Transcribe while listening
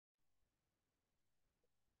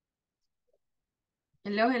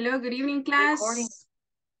Hello, hello, good evening, class. Recording.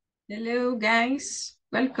 Hello, guys.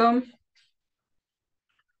 Welcome.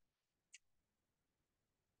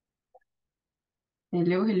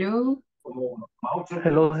 Hello, hello.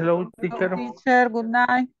 Hello, teacher. Teacher, good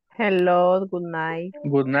night. Hello, good night.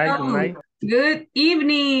 Good night, good night. Good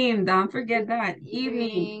evening. Don't forget that.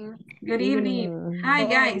 Evening. Good evening. Hi,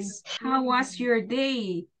 guys. How was your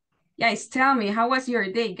day? Guys, tell me, how was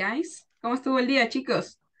your day, guys? ¿Cómo estuvo el día,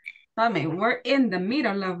 chicos? Tell me, we're in the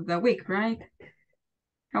middle of the week, right?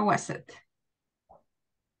 How was it?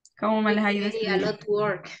 ¿Cómo me les ha ido este A día? lot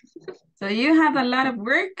work. So you have a lot of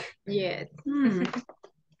work? Yes.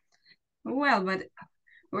 Well, but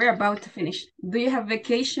we're about to finish. Do you have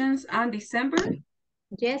vacations on December?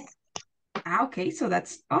 Yes. Okay, so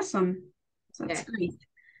that's awesome. So that's great.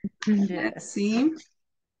 Yes. Let's see.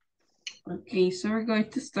 Okay, so we're going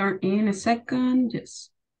to start in a second. Yes.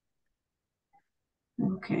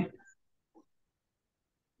 Okay.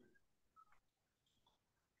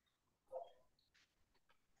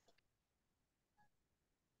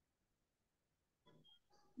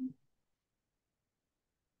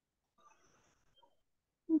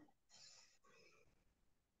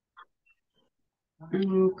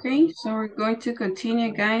 Okay, so we're going to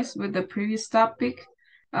continue, guys, with the previous topic.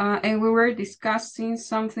 And we were discussing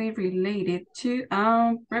something related to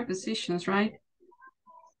prepositions, right?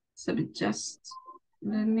 So just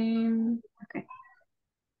let me, okay.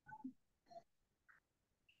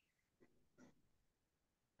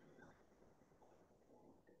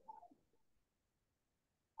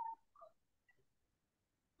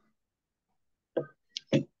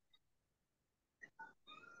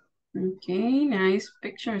 Okay, nice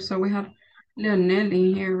picture. So we have Leonel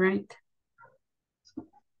in here, right?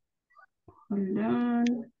 Hold on.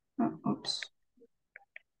 Oh, oops.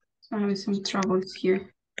 So I'm having some troubles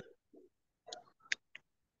here.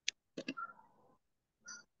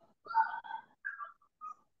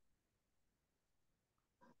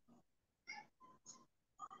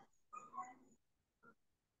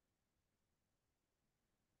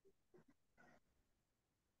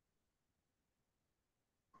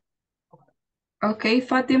 Okay,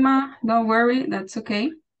 Fatima, don't worry, that's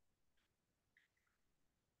okay.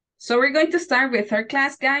 So we're going to start with our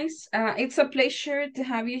class, guys. It's a pleasure to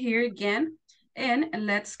have you here again. And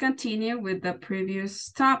let's continue with the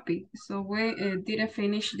previous topic. So we didn't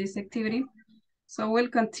finish this activity. So we'll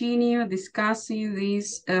continue discussing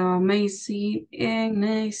this amazing and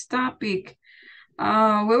nice topic. We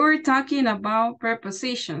were talking about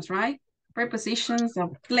prepositions, right? Prepositions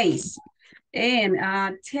of place. And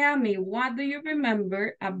tell me, what do you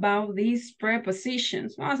remember about these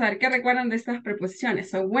prepositions? Vamos a ver qué recuerdan de estas preposiciones.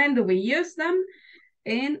 So when do we use them?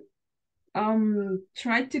 And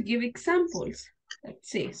try to give examples. Let's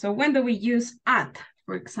see. So when do we use at,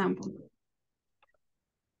 for example?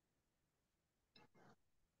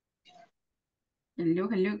 Hello,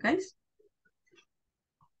 hello, guys.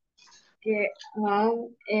 Que han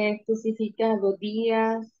especificado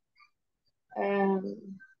días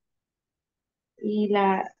y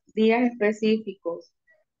días específicos.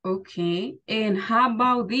 Okay, and how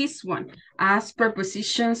about this one? As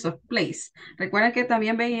prepositions of place. Recuerda que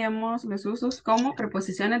también veíamos los usos como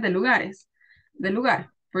preposiciones de lugares, de lugar.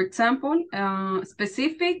 For example,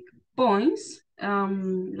 specific points,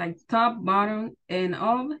 like top, bottom, and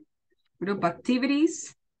all, group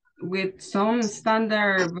activities with some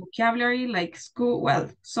standard vocabulary like school, well,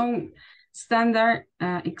 some standard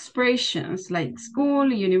expressions like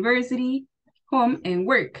school, university, home, and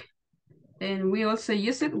work. And we also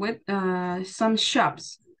use it with some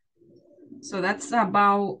shops. So that's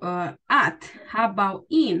about at. How about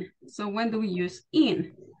in? So when do we use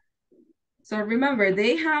in? So remember,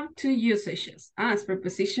 they have two usages, as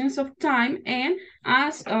prepositions of time and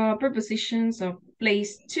as prepositions of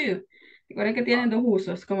place too. Recuerden que tienen dos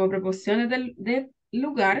usos, como preposiciones de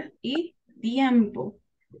lugar y tiempo.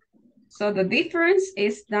 So the difference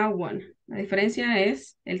is that one. La diferencia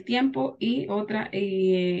es el tiempo y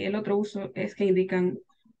el otro uso es que indican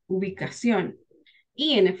ubicación.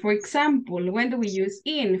 In, for example, when do we use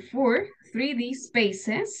in? For 3D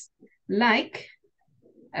spaces like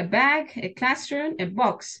a bag, a classroom, a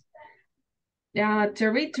box.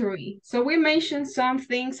 Territory. So we mentioned some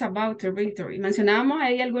things about territory. Mencionamos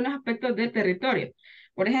ahí algunos aspectos del territorio.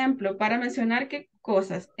 Por ejemplo, para mencionar qué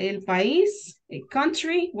cosas. El país, a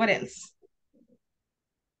country, what else?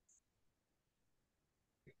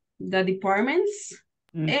 The departments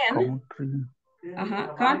and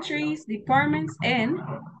countries, departments, and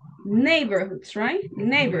neighborhoods, right?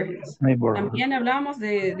 Neighborhoods. También hablamos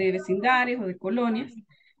de vecindarios o de colonias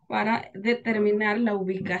para determinar la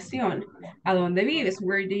ubicación. ¿A dónde vives?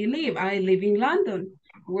 Where do you live? I live in London.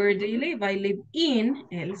 Where do you live? I live in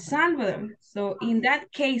El Salvador. So in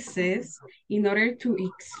that cases, in order to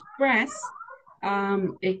express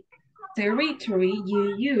a territory,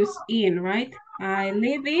 you use in, right? I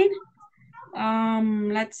live in,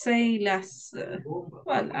 let's say,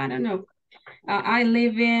 well, I don't know. I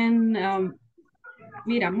live in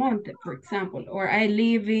Miramonte, for example, or I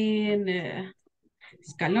live in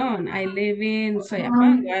Escalón, I live in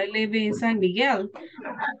Soyapango, I live in San Miguel.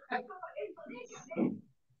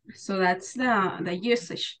 So that's the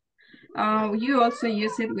usage. You also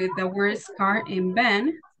use it with the words car and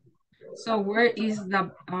van. So where is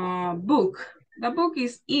the book? The book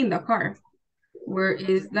is in the car. Where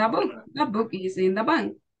is the book? The book is in the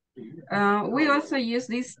bank. We also use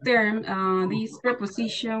this term, this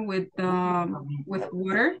preposition with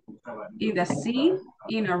water, in the sea,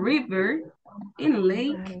 in a river, in a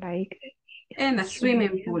lake, Like and a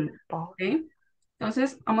swimming pool. ¿Okay?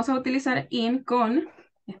 Entonces, vamos a utilizar in con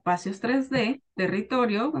espacios 3D,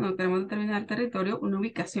 territorio, cuando queremos determinar territorio, una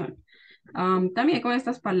ubicación. También con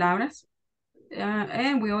estas palabras.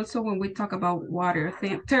 And we also, when we talk about water,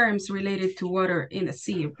 terms related to water in the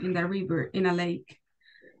sea, in the river, in a lake.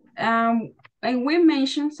 And we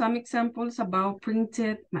mentioned some examples about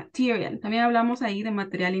printed material. También hablamos ahí de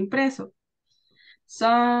material impreso. So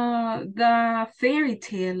the fairy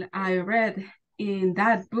tale I read in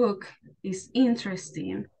that book is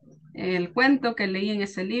interesting. El cuento que leí en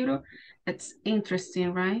ese libro, it's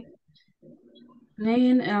interesting, right?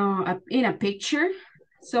 And in a picture,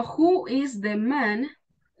 so who is the man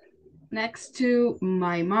next to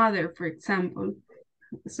my mother, for example?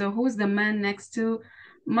 So who's the man next to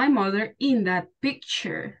my mother in that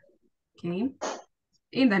picture? Okay.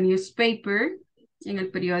 In the newspaper, en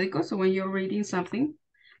el periódico, so when you're reading something.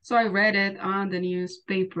 So I read it on the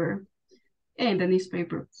newspaper, in the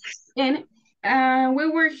newspaper. And we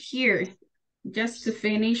were here, just to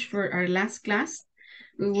finish for our last class,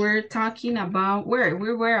 we were talking about where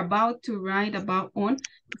we were about to write about on.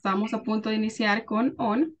 Estamos a punto de iniciar con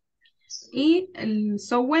on.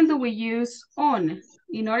 So when do we use on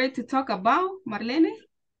in order to talk about, Marlene?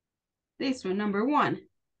 This one, number one.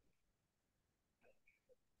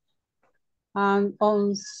 And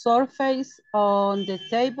on surface, on the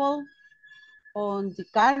table, on the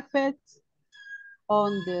carpet,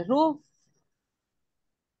 on the roof,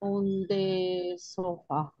 on the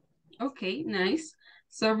sofa. Okay, nice.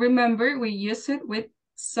 So remember, we use it with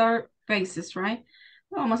surfaces, right?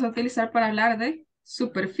 Vamos a utilizar para hablar de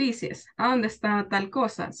superficies. ¿A dónde está tal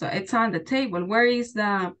cosa? So it's on the table. Where is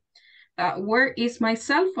my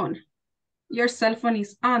cell phone? Your cell phone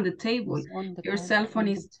is on the table. Your cell phone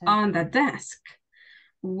is on the desk.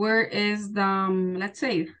 Where is the, let's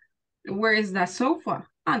say, where is the sofa?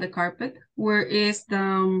 On the carpet. Where is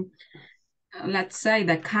the, let's say,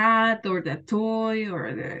 the cat or the toy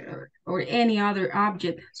or any other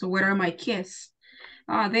object? So where are my kids?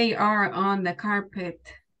 They are on the carpet.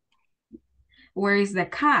 Where is the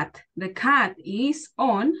cat? The cat is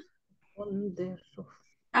on the roof.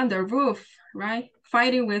 On the roof, right?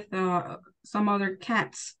 Fighting with some other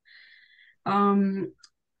cats. And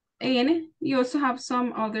you also have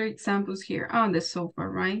some other examples here on the sofa,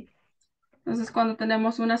 right? Entonces, cuando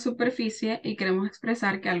tenemos una superficie y queremos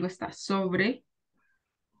expresar que algo está sobre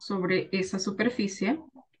esa superficie,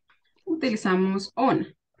 utilizamos on.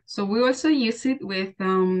 So we also use it with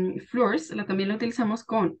floors. También lo utilizamos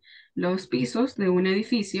con los pisos de un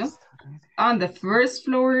edificio. On the first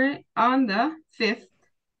floor, on the fifth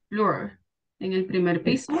floor. En el primer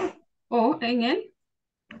piso o en el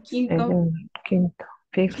quinto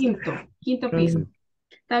piso.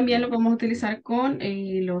 También lo podemos utilizar con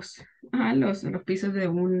los pisos de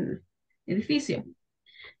un edificio.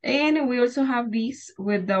 And we also have this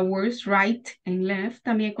with the words right and left,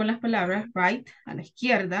 también con las palabras right a la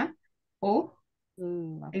izquierda o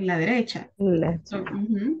en la derecha. So,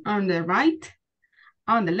 on the right,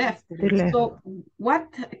 on the left. So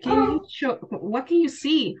what can you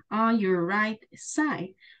see on your right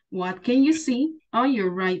side? What can you see on your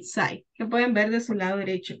right side? ¿Qué pueden ver de su lado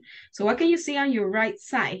derecho? So what can you see on your right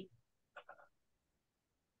side?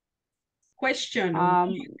 Question.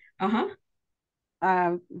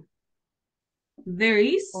 There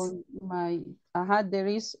is on there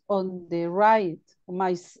is on the right.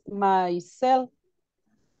 Myself is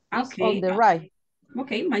on the right.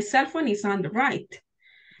 Okay, my cell phone is on the right.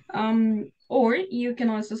 Or you can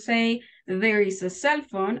also say there is a cell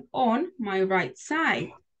phone on my right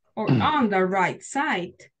side or on the right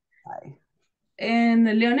side. And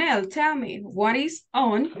Leonel, tell me, what is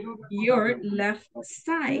on your left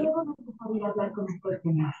side?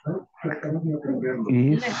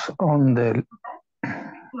 Is Left. on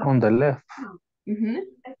the left. Mhm.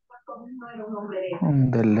 On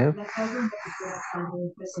the left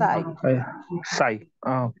Side. side.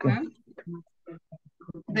 Okay. Uh-huh.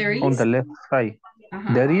 There On is. the left side.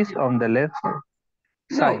 Uh-huh. There is on the left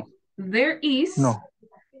side. No, there is. No.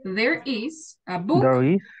 There is a book There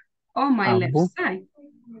is on my a left book. side.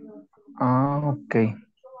 Okay.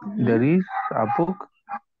 Mhm. There is a book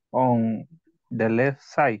on the left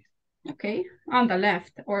side. Okay, on the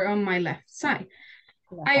left or on my left side.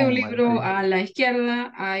 Hay On un my libro left. a la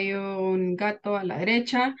izquierda, hay un gato a la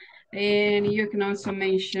derecha, and you can also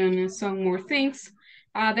mention some more things.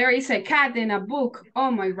 There is a cat and a book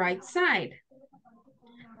on my right side.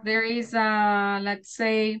 There is a, let's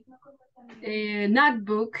say, a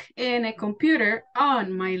notebook and a computer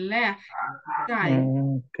on my left side.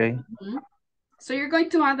 Okay. Mhm. So you're going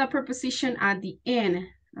to add a preposition at the end,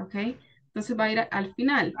 okay? Entonces va a ir al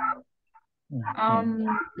final.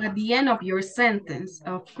 At the end of your sentence,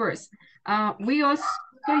 of course. We also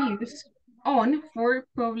use on for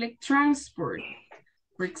public transport.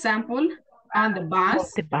 For example, on the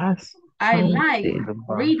bus, The bus. I On like The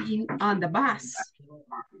bus. reading on the bus.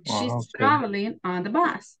 She's Okay. traveling on the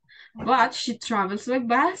bus, but she travels with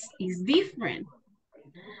bus is different.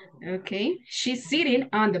 Okay, she's sitting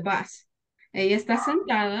on the bus. Ella está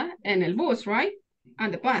sentada en el bus, right?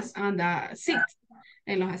 On the bus, on the seat,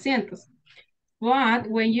 en los asientos. But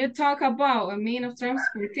when you talk about a mean of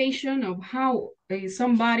transportation of how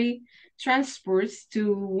somebody transports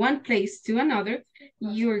to one place to another,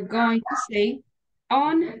 you're going to say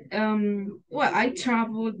well, I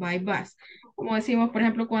traveled by bus. Como decimos, por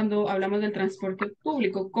ejemplo, cuando hablamos del transporte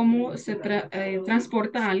público, cómo se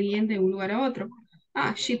transporta a alguien de un lugar a otro.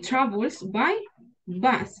 She travels by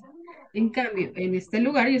bus. En cambio, en este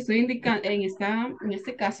lugar yo estoy indicando, en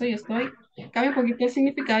este caso yo estoy, cambia un poquito el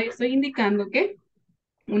significado, yo estoy indicando que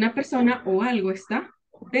una persona o algo está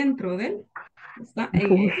dentro de, está en el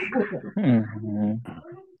bus. Mhm.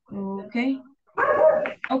 Ok.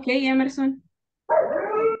 Ok, Emerson.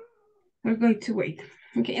 We're going to wait.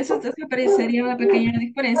 Ok, eso parecería una pequeña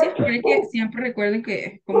diferencia, pero que siempre recuerden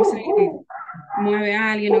que cómo se mueve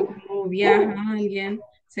a alguien o cómo viaja a alguien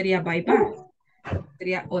sería by bus.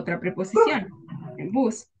 Sería otra preposición, en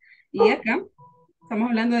bus. Y acá estamos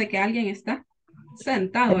hablando de que alguien está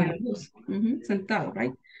sentado en el bus. Sentado,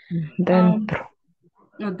 right? Dentro.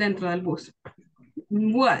 O dentro del bus.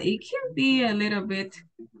 Well, it can be a little bit,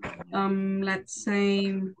 let's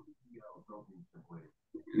say,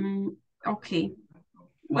 okay.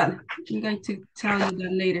 Well, I'm going to tell you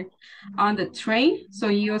that later. On the train, so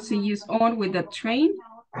you also use on with the train,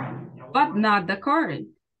 but not the car,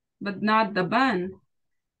 but not the van.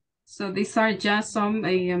 So these are just some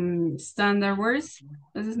standard words.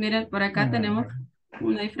 Entonces, miren, por acá tenemos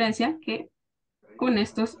una diferencia que con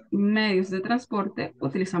estos medios de transporte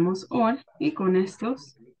utilizamos on y con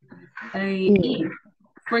estos in.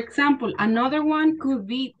 For example, another one could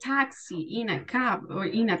be taxi, in a cab, or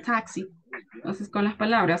in a taxi. Entonces, con las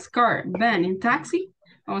palabras car, van, and taxi,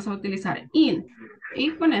 vamos a utilizar in.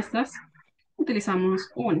 Y con estas utilizamos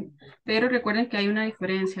on. Pero recuerden que hay una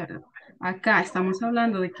diferencia, ¿verdad? Acá estamos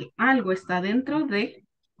hablando de que algo está dentro de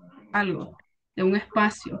algo, de un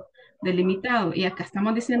espacio delimitado. Y acá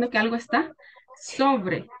estamos diciendo que algo está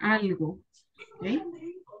sobre algo. ¿Okay?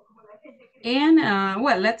 And,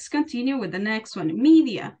 well, let's continue with the next one.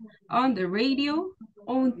 Media, on the radio,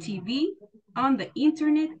 on TV, on the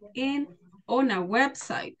internet, and on a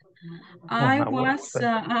website. I was,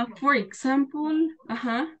 for example,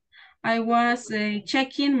 I was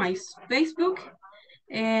checking my Facebook,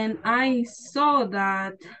 and I saw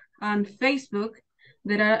that on Facebook,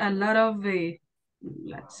 there are a lot of,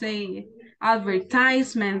 let's say,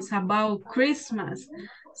 advertisements about Christmas.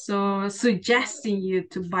 So suggesting you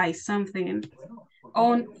to buy something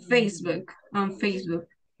on Facebook,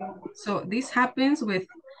 So this happens with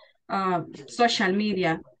social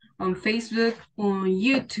media, on Facebook, on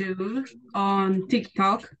YouTube, on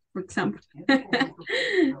TikTok, for example.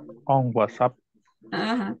 On WhatsApp.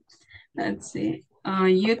 Let's see, on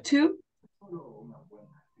YouTube.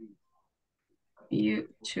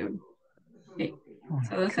 Okay.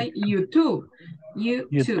 So let's say YouTube.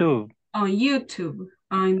 On YouTube.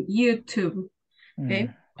 Okay.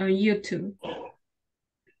 On YouTube.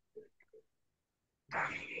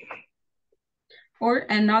 Or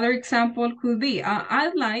another example could be,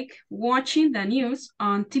 I like watching the news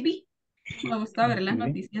on TV. Me gusta ver las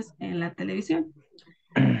noticias en la televisión.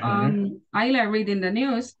 I like reading the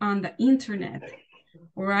news on the internet.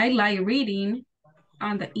 Or I like reading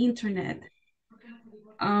on the internet.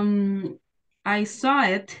 I saw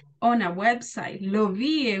it on a website. Lo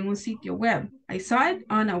vi en un sitio web. I saw it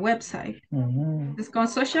on a website. Entonces, con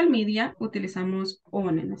social media utilizamos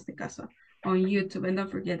on en este caso. On YouTube, and don't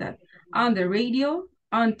forget that. On the radio,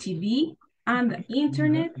 on TV, on the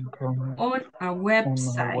internet, on a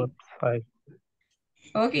website.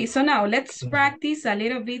 Okay, so now let's practice a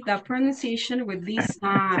little bit the pronunciation with this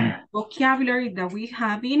vocabulary that we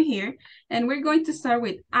have in here. And we're going to start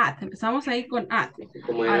with at. Empezamos ahí con at.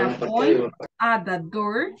 At a point, at the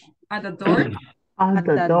door, at the door, At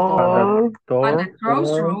the door. at the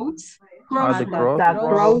crossroads, At the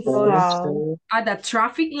Crossroads. at the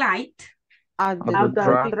traffic light, At At the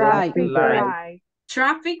traffic light.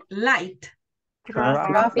 traffic light,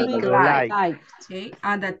 Traffic light. okay,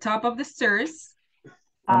 at the top of the stairs,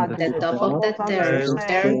 At the top of the stairs.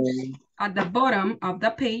 at the bottom of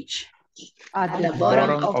the page, At The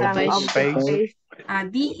bottom of the page.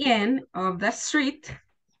 at the end of the street,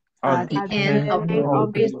 At the end of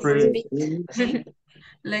the street.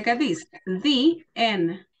 like at this, the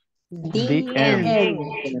end, The end.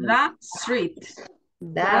 the street.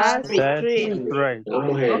 The street. Right.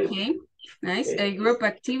 Okay, nice. Group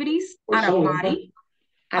activities at a party,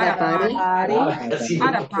 At a party.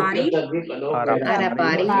 at a party, At a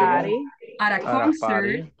party. at a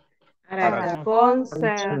concert, At a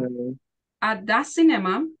concert. at the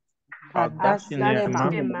cinema, At the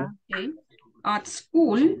cinema. okay, at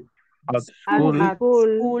school, At At school.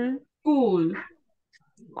 school.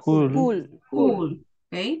 school, School.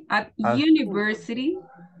 okay, at At- university,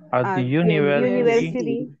 At the university.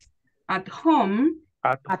 University. at home,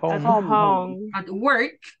 At At home. Home. at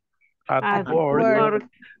work, At At work. work.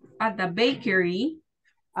 at the bakery,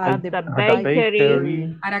 At The the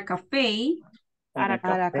bakery. at a cafe, At a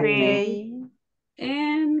At a cafe. cafe.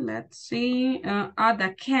 and let's see, at the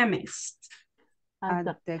chemist. At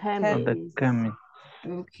the At the chemist. chemist.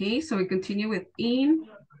 Okay, so we continue with in,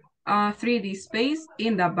 3D space,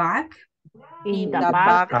 in the back, In the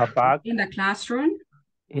back. A bag. in the classroom,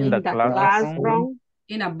 In the classroom. Classroom.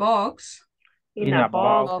 in a box. In a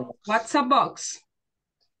box. What's a box?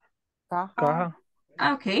 Caja. Caja.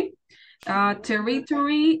 Okay.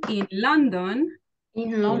 Territory in London,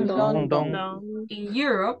 In London. London. in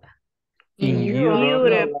Europe, In Europe.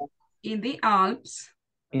 Europe. in the Alps,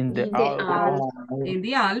 In the In the Alps. in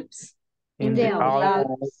the Alps, In the the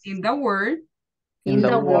Alps. in the world, In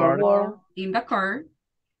the world. in the car,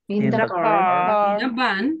 In The the car. in a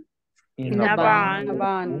van, In In the a van. van.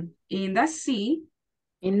 Van. in the sea,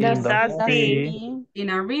 In In the the sea. in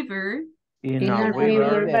a river, In In a a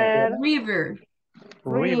river. river,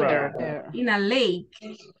 River. in a lake,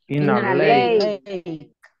 In a lake. Lake.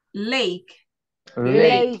 lake,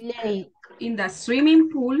 Lake. Lake. in the swimming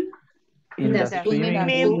pool, In the swimming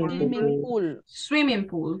swimming pool. Swimming pool. swimming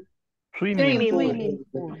pool, Swimming pool. Swimming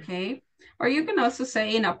pool. okay? Or you can also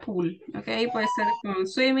say in a pool, okay? Puede ser con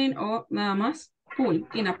swimming o nada más pool,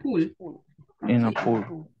 in a pool. In a Okay.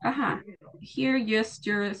 pool. Ajá. Here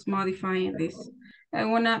just modifying this. En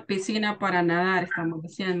una piscina para nadar estamos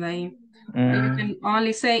diciendo ahí. You Mm, can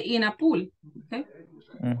only say in a pool, okay?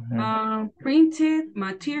 mhm. Printed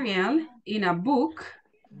material in a book,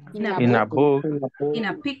 In a book. in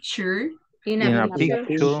a picture, In In a a picture.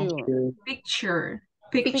 picture. picture,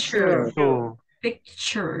 Picture.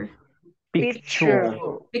 picture, Picture.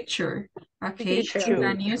 picture, okay? Picture. In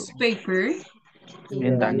a newspaper,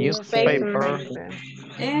 In the newspaper.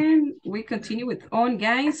 and we continue with on,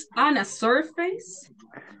 guys, on a surface,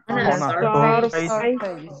 On On a a surface.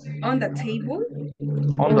 surface. on the table,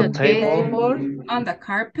 On the table. on the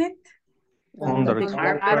carpet, On the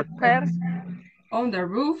carpet. Carpet. on the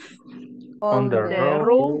roof, On the The roof.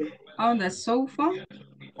 roof. on the sofa,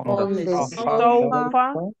 On the sofa. Sofa.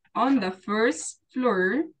 on the first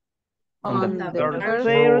floor, On the third First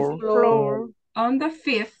floor. floor. on the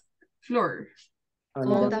fifth floor,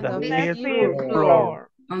 On The the fifth Fifth floor. floor.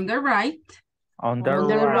 on the right, On the On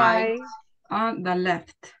the right. Right. on the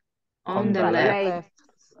left, On the left.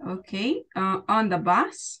 okay? On the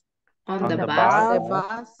bus, On On the the bus. The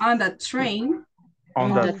bus. on the train,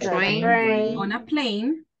 On On the the train. Train. on a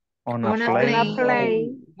plane. on On a a plane. A plane.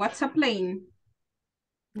 What's a plane?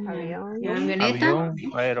 Avión. Una avioneta.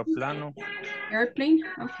 Avión. Aeroplano. Airplane,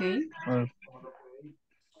 okay. uh,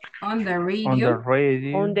 On the On the radio,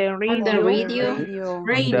 radio. On the radio. On the radio. On the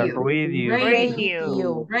radio, radio.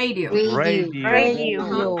 Radio. radio, Radio.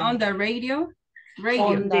 Radio. on the radio, On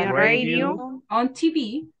radio, the radio. on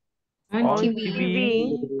TV, On On TV.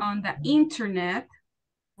 TV. on the internet,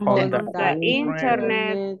 On the The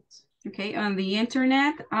internet. okay, on the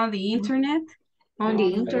internet, On the internet.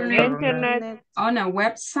 Internet. on a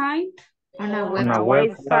website, On a On a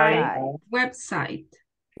website. website.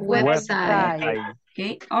 Website.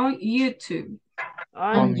 Okay, on YouTube.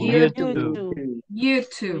 On YouTube.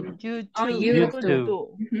 YouTube. On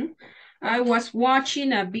YouTube. Mhm. I was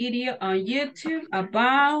watching a video on YouTube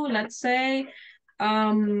about, let's say,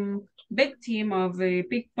 victim of a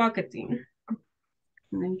pickpocketing.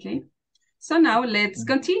 Okay. So now let's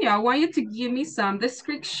continue. I want you to give me some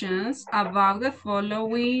descriptions about the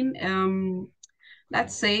following,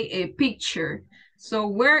 let's say a picture. So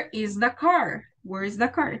where is the car? Where is the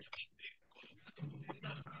car?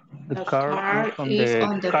 The car is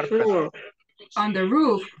on the carpet. floor. On the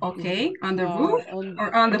roof, okay. On the roof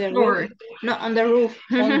or on the floor? No, on the roof.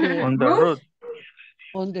 On the roof.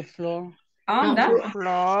 On the floor. On No, the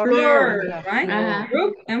floor, right? Uh-huh.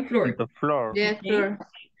 Roof and floor. On the floor. Yeah, Okay. floor.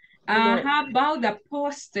 How about the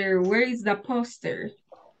poster? Where is the poster?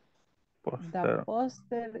 The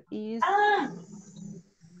poster is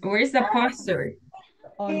Where is the poster?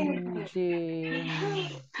 on the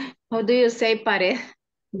How do you say pared?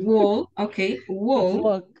 Wall, okay.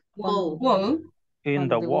 Wall. Wall. In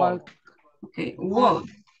the wall. Okay, wall.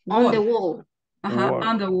 On the wall. Wall.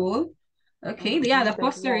 On the wall. Okay, yeah, the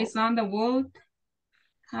poster is on the wall.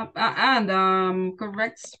 And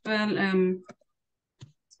correct spelling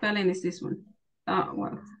is this one.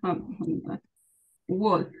 Well,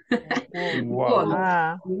 wall.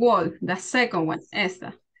 Wall. Wall. The second one.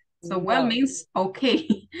 Esta. So well means okay.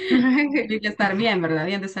 Tiene que estar bien, ¿verdad?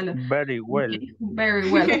 Bien de salud. Very well. Okay,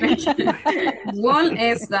 very well. Wall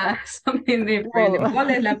es something different.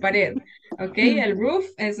 Wall es la pared. Okay, el roof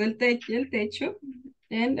es el techo.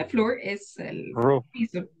 And the floor is el Roof.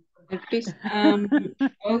 piso.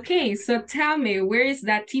 Okay, so tell me, where is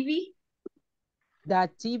that TV? The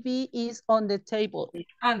TV is on the table.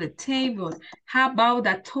 On the table. How about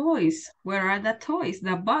the toys? Where are the toys?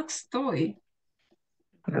 The box toy.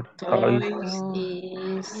 The toys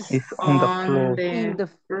is on the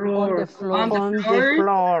floor. On the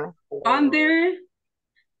floor. On the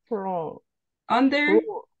floor. Under.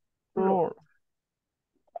 Floor.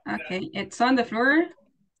 Okay, it's on the floor.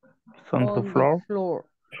 It's on the floor.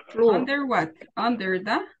 Under what? Under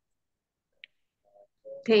the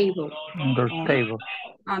table. Under table.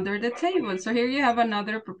 Under the table. So here you have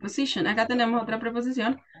another preposition. Acá tenemos otra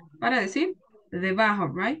preposición para decir debajo,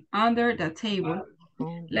 right? Under the table.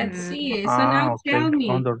 Let's see. So now tell me.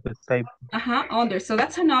 Under the table. Under. So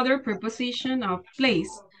that's another preposition of place.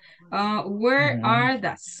 Where are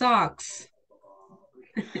the socks?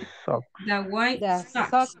 Socks. The white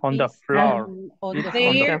socks. On the floor. On the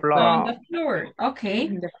floor. On the floor. Okay.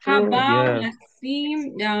 How about, let's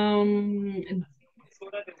see.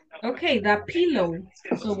 Okay, the pillow.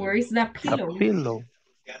 So where is the pillow? The pillow.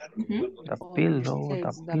 The pillow.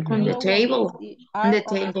 On the table. On the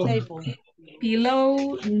table.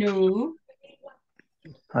 Pillow, no.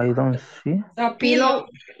 I don't see. The Pillow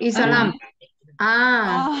is a lamp.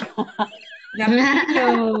 The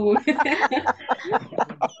pillow.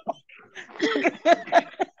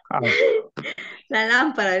 La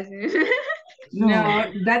lámpara.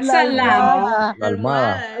 No, that's a lamp. La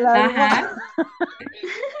almohada.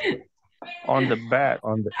 On the bed.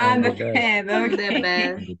 On the bed.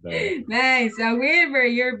 Okay. Nice. So Wilbur,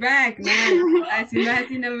 you're back. Nice.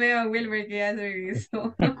 Así no veo a Wilbur que ya se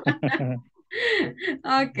regresó.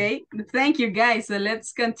 Okay. Thank you, guys. So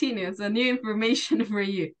let's continue. So new information for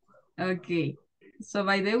you. Okay. So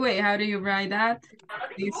by the way, how do you write that?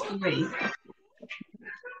 This way.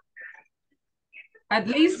 At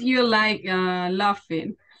least you like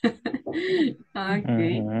laughing.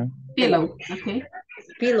 Okay. Pillow. Okay.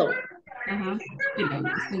 Pillow. Pillow.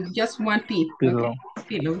 So just one P. Pillow.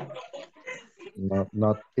 Okay. Pillow.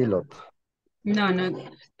 Not pilot. No.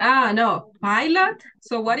 No. Pilot.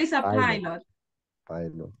 So what is a pilot?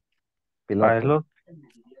 Pilot. Pilot.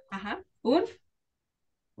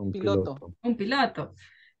 Un piloto. Un piloto.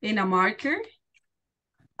 In a marker.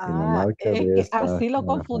 Así lo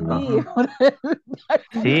confundí.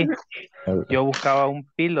 Sí, yo buscaba un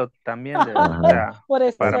pilot también por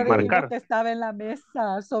eso para marcar. Que estaba en la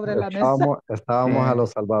mesa, sobre la mesa. Estábamos a los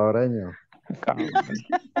salvadoreños.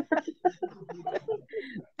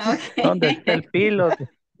 Okay. ¿Dónde está el pilot?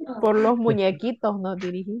 Por los muñequitos nos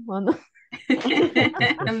dirigimos, ¿no?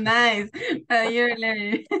 Nice. You're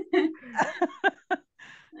learning.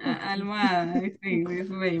 Almohada, I think this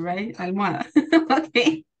way, right? Almohada.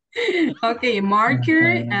 Okay. Okay,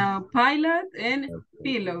 marker, pilot, and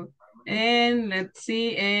pillow. And let's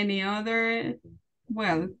see any other,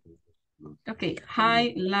 well, okay,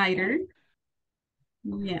 highlighter.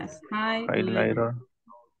 Yes, highlighter.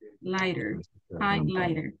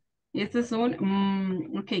 Highlighter. Y este es un,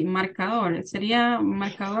 ok, marcador. Sería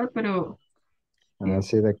marcador, pero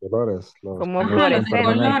Así de colores. Los Como que no Ajá, los son de fluorescente.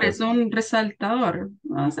 colores, permanentes. un resaltador.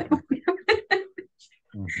 No sé,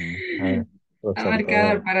 Ujú. un marcador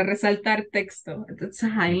Resaltador. para resaltar texto. It's a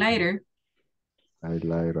highlighter.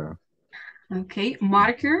 Highlighter. Okay,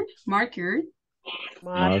 marker, marker,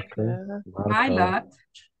 Marker. Marker, Marker. highlight,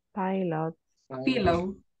 pilot,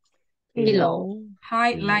 pillow, Pillow.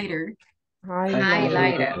 highlighter, highlight,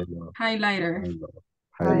 Highlighter. highlighter.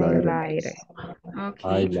 Highlighter. highlighter.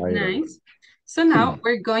 Okay, Highlighter. nice. So now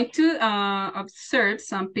we're going to observe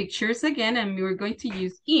some pictures again, and we're going to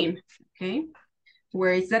use in. Okay,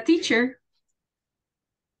 where is the teacher?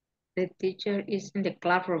 The teacher is in the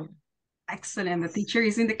classroom. Excellent. The teacher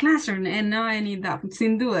is in the classroom, and no any doubt.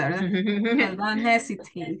 Sin duda, ¿verdad? So don't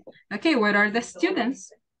hesitate. Okay, where are the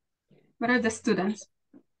students? What are the students?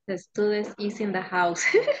 The student is in the house.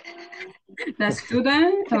 The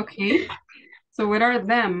student, okay. So what are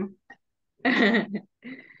them?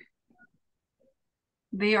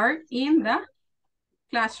 They are in the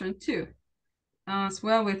classroom too. As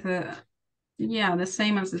well with yeah, the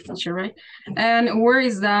same as the teacher, right? And where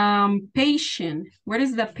is the patient? Where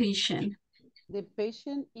is the patient? The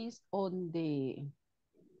patient is on the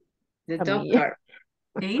The Camilla. doctor.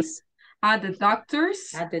 Is at the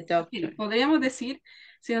doctor's. At the doctor. Podríamos decir,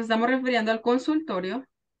 si nos estamos refiriendo al consultorio,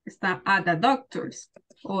 está at the doctor's.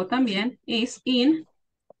 O también is in.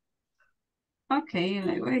 Okay,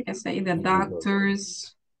 like we can say the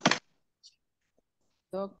doctor's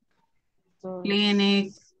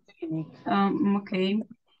clinic. Okay.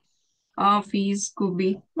 Office could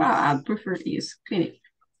be, well, I prefer to use clinic.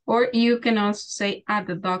 Or you can also say at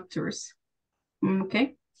the doctor's,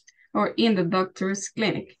 okay? Or in the doctor's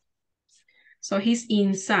clinic. So he's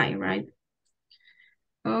inside, right?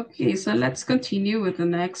 Okay, so let's continue with the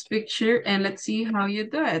next picture and let's see how you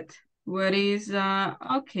do it. What is,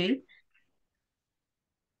 okay.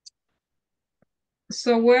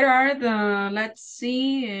 So what are the, let's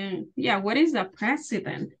see, yeah, what is the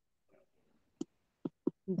president?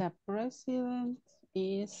 The president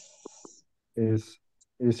is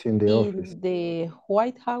in the office. in the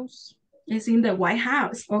White House. Is in the White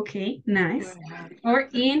House. Okay, nice. Or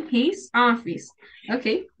in his office.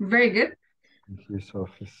 Okay, very good. In his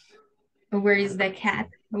office. Where is the cat?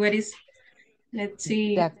 Where is, let's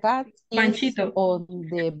see. The cat is Panchito. on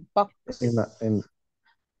the box.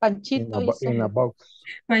 Panchito is in a box.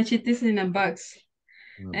 Panchito is in a box.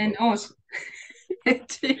 And oso.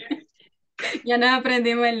 Ya no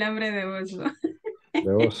aprendimos el nombre de oso. De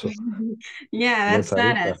oso. Yeah, that's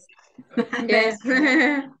not us. Yes.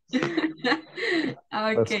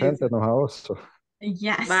 Okay. Preséntenos a oso.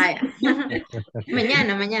 Yes. Vaya.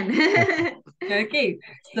 Mañana. Okay,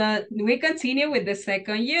 so we continue with the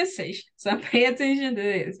second usage. So pay attention to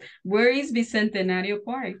this. Where is Bicentenario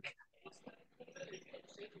Park?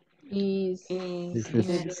 Is In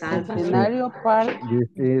Centenario Park This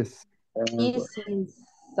is is in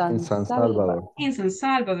in San Salvador. In San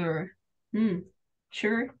Salvador.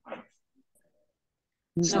 Sure.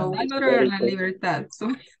 San Salvador or La Libertad? So,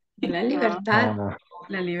 La Libertad.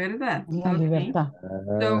 La Libertad. La Okay. Libertad.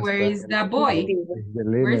 So where is the boy?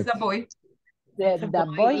 Where is the boy?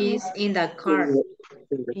 The boy is in the car.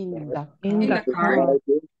 in the In the car.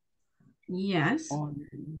 Yes.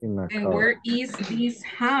 In a And car. where is his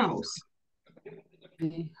house?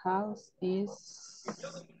 The house is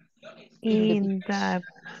In the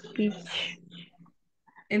beach.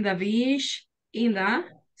 In the beach, in the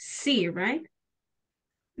sea, right?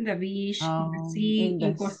 In the beach, in the sea,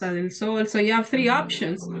 in Costa del Sol. So you have three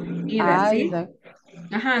options. Either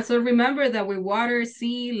sea. So remember that with water,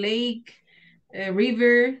 sea, lake,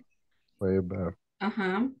 river. River.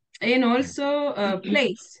 And also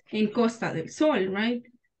place in Costa del Sol, right?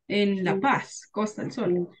 In La Paz, Costa del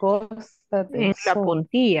Sol. En la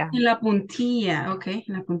puntilla. In La Puntilla, okay,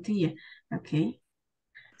 La Puntilla, okay.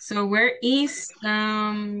 So where is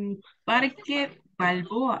Parque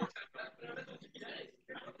Balboa?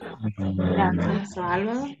 San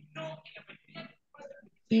Salvador.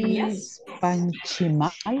 Yes.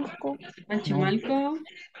 Panchimalco. Panchimalco.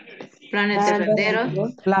 Planes de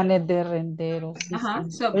Renderos. Planes de Renderos.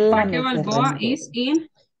 So Parque Balboa is in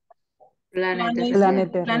Planes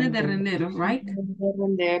de Renderos, right?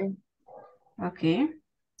 Okay.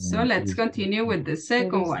 So let's continue with the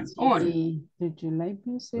second one. On. Did you like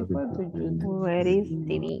music? Where is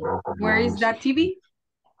TV? Where is that TV?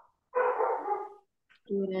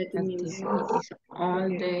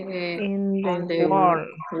 On the wall.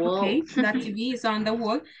 Okay, that TV is on the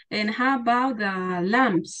wall. And how about the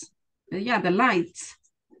lamps? Yeah, the lights,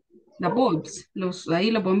 the bulbs, los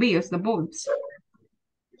bombillos, the bulbs.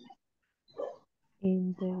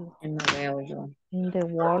 In the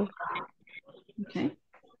wall. Okay.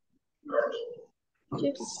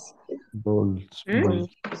 Balls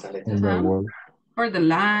in the wall. Or the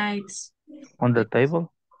lights. On the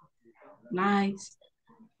table. Lights.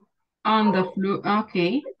 On the floor.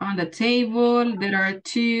 Okay. On the table. There are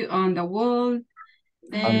two on the wall.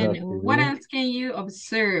 And what TV. else can you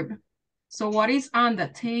observe? So what is on the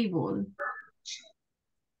table?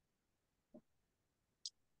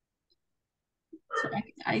 So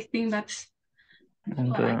I think that's, On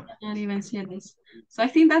well, I the, can't even see this. So I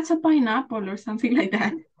think that's a pineapple or something like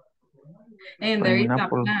that. And there is a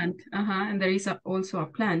pineapple. plant. And there is also a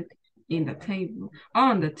plant in the table.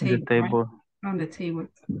 On the On the table. table. Right? On the table.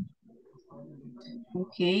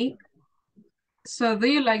 Okay. So do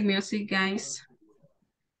you like music, guys?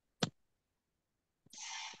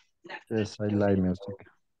 Yes, I like music.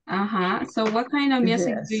 So what kind of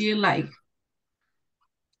music do you like?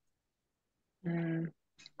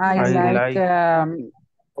 I like a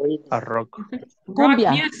rock. Rock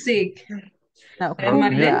cumbia. music. No,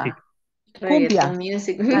 Rock music. Cumbia.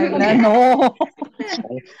 Music. I like, no.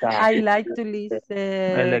 I like to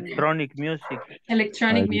listen. Electronic music.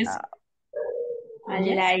 Electronic I- music. I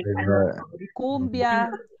Yes. like Cumbia,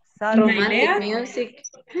 Romantic salsa, music.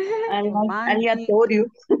 romantic. aleatorio.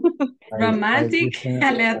 Romantic,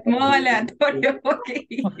 listen- modo aleatorio, ok.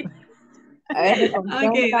 A veces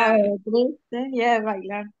Okay, contenta, triste, y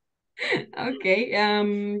bailar. Okay,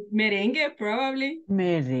 merengue, probably.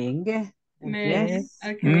 Merengue. Yes.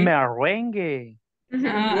 Okay. Merengue.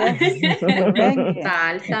 Yes. Merengue.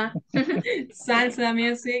 Salsa. Salsa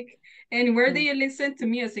music. And where do you listen to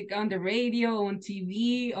music? On the radio, on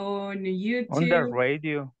TV, on YouTube? On the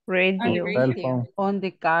radio. On the Radio. radio. Cell phone. On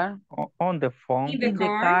the car. On the phone. In the In the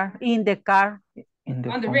car. car. In the car. In the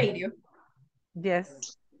On the phone. radio.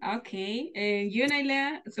 Yes. Okay. And you,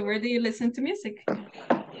 Naila, so where do you listen to music?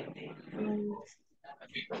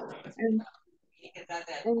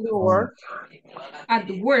 In the work. At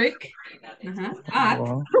work. At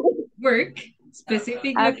Wow. work.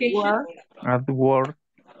 Specific At location. work. At work.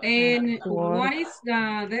 And Work. what is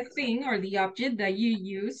the thing or the object that you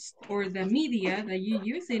use or the media that you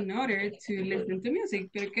use in order to listen to music?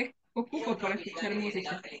 ¿Pero qué ocupa para escuchar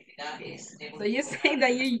música? So you say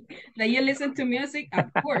that you listen to music at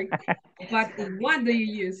work, but what do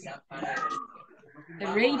you use? The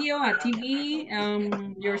radio, a TV,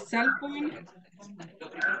 your cell phone,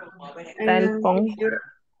 Cell phone.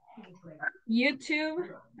 YouTube.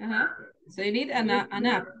 So you need an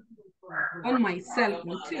app on my cell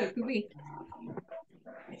phone too, could be.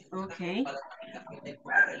 Okay.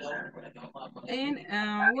 And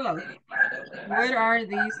well, where are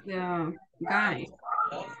these guys?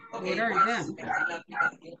 What are them?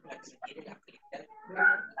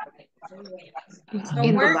 So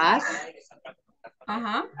In where? the bus.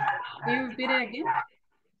 Can you repeat it again?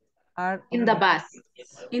 Are In the bus.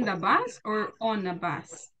 In the bus or on a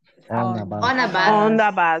bus? On the bus. On a bus. On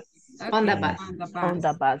the bus. Okay, On the bus. On the bus. On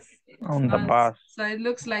the bus. On the bus. So it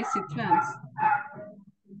looks like Citrans.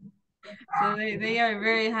 So they are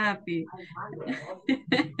very happy.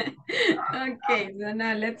 Okay, so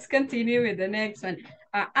now let's continue with the next one.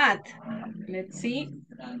 At, let's see.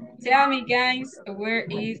 Tell me, guys, where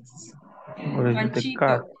is Where is the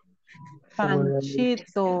cat?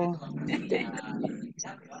 Panchito.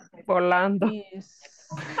 Volando. Is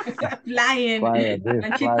flying? Quiet, this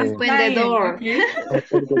Panchito's flying. Open the door.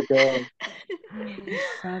 okay?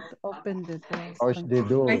 open the door. Touch the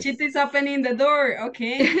door. Panchito is opening the door,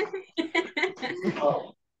 okay?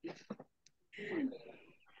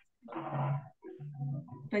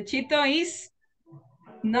 Panchito is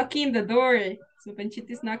knocking the door. So Panchito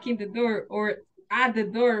is knocking the door or at the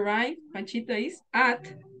door, right? Panchito is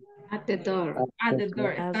at the door. At the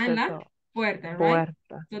door. Está en la puerta, right?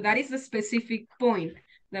 So that is the specific point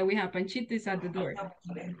that we have. Panchito is at the door.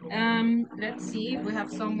 Let's see if we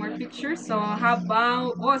have some more pictures. So how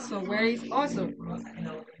about also? Where is also?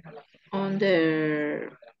 On the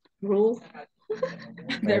roof.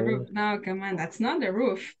 The roof. No, come on, that's not the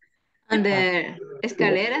roof. On the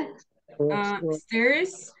escalera.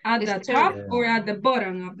 Stairs at the top or at the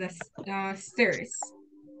bottom of the stairs?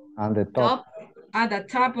 On the top. At the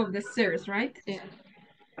top of the stairs, right? Yeah.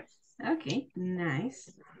 Okay,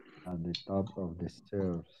 nice. At the top of the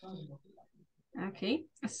stairs. Okay,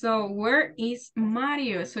 so where is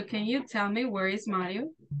Mario? So can you tell me where is Mario?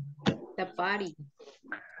 The party.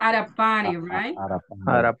 At a party, right? At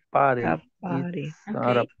a party. Party.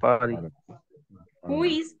 At a party. Who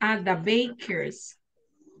is at the baker's?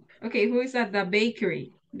 Okay, who is at the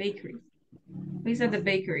bakery? Bakery. Who is at the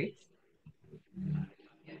bakery?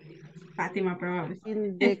 Fatima, probably.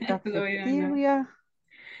 In the cafeteria.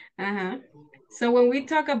 So when we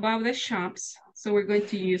talk about the shops, So we're going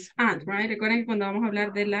to use at, right? Recuerden que cuando vamos a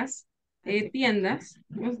hablar de las tiendas,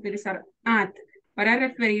 vamos a utilizar at para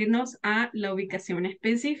referirnos a la ubicación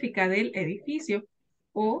específica del edificio.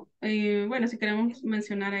 O, bueno, si queremos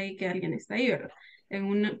mencionar ahí que alguien está ahí, ¿verdad? En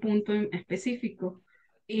un punto en específico.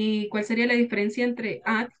 ¿Y cuál sería la diferencia entre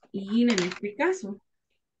at y in en este caso?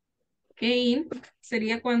 Que in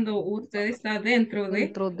sería cuando usted está dentro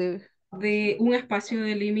de un espacio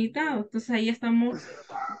delimitado. Entonces ahí estamos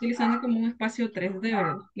utilizando como un espacio 3D,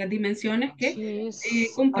 ¿verdad? Las dimensiones que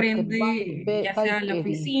comprende ya sea la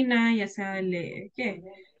oficina, ya sea el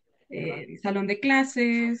salón de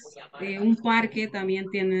clases, un parque también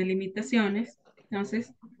tiene limitaciones.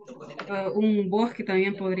 Entonces, un bosque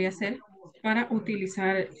también podría ser para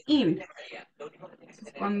utilizar in.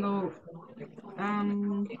 Entonces, cuando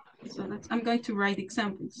I'm going to write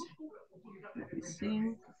examples. Let me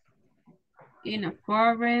see. In a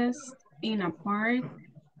forest, in a park,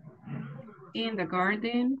 in the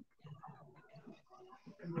garden,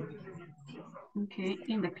 okay,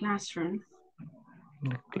 in the classroom.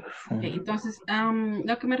 Okay, entonces,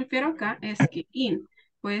 lo que me refiero acá es que in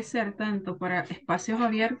puede ser tanto para espacios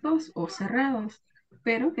abiertos o cerrados,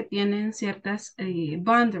 pero que tienen ciertas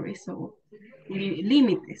boundaries o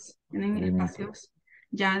límites, tienen espacios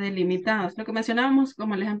ya delimitados. Lo que mencionábamos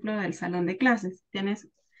como el ejemplo del salón de clases, tienes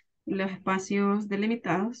los espacios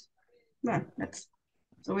delimitados. Well,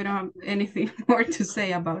 so we don't have anything more to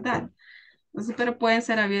say about that. Entonces, pero pueden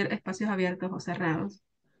ser espacios abiertos o cerrados.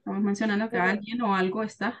 Estamos mencionando que alguien o algo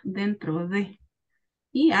está dentro de.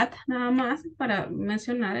 Y at nada más para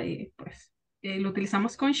mencionar, pues, lo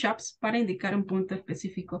utilizamos con shops para indicar un punto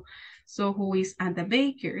específico. So, who is at the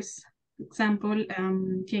baker's? For example,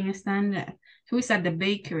 ¿quién está who is at the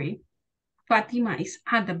bakery? Fatima is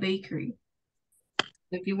at the bakery.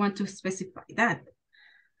 If you want to specify that.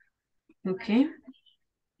 Okay.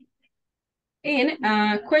 And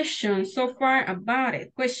questions so far about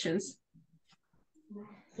it. Questions.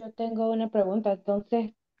 Yo tengo una pregunta.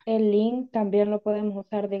 Entonces, el link también lo podemos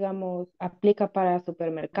usar, digamos, aplica para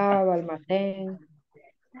supermercado, almacén.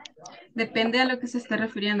 Depende a lo que se esté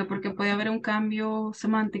refiriendo, porque puede haber un cambio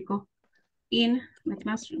semántico. In the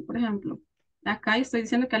classroom, por ejemplo. Acá estoy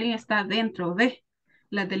diciendo que alguien está dentro de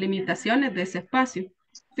las delimitaciones de ese espacio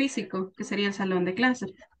físico, que sería el salón de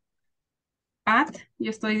clases. At, yo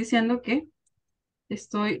estoy diciendo que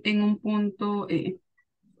estoy en un punto,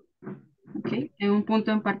 okay, en un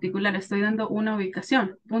punto en particular, estoy dando una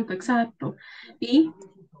ubicación, punto exacto. Y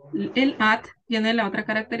el at tiene la otra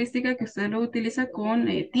característica que usted lo utiliza con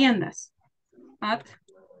tiendas. At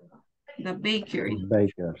the bakery.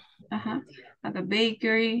 Bakers. Ajá. At the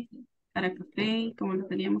bakery, at a café, como lo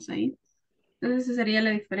teníamos ahí. Entonces esa sería la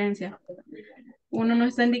diferencia. Uno no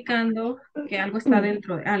está indicando que algo está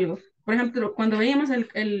dentro de algo. Por ejemplo, cuando veíamos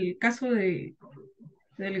el caso del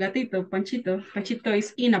gatito, Panchito, Panchito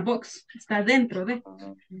is in a box, está dentro de.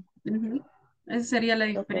 Esa sería la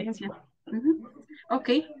diferencia.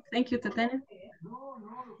 Okay, thank you, Tatena.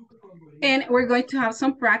 And we're going to have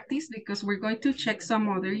some practice because we're going to check some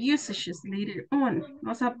other usages later on.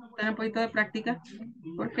 Vamos a tener un poquito de práctica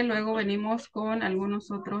porque luego venimos con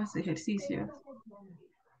algunos otros ejercicios.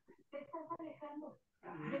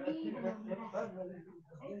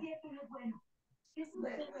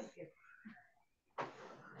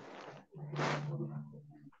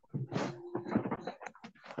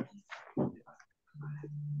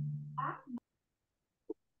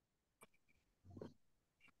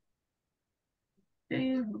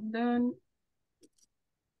 Okay, hold on.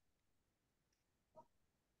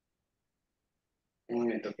 Un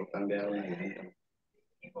momento por cambiar un momento.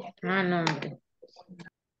 Ah, no, hombre.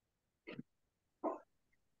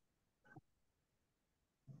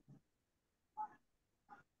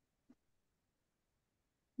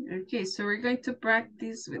 Okay, so we're going to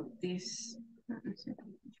practice with this.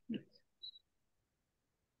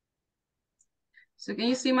 So can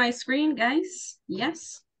you see my screen, guys?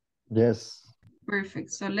 Yes? Yes.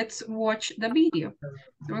 Perfect. So let's watch the video.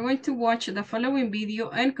 So we're going to watch the following video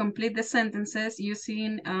and complete the sentences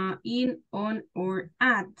using in, on, or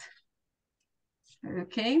at.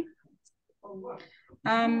 Okay.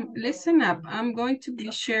 Listen up. I'm going to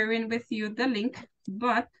be sharing with you the link,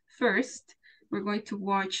 but first we're going to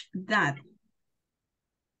watch that.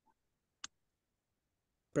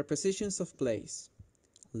 Prepositions of place.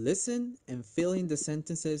 Listen and fill in the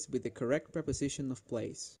sentences with the correct preposition of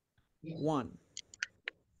place. 1.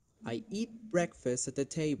 I eat breakfast at the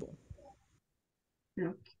table.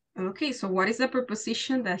 Okay, so what is the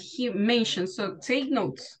preposition that he mentioned? So take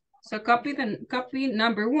notes. So copy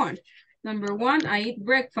number 1. Number 1, I eat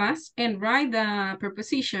breakfast, and write the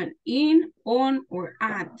preposition in, on, or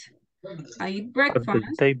at. I eat At breakfast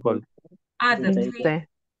the table. at the table.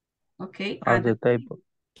 Okay, At the table.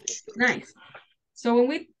 Nice. So when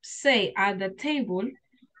we say at the table,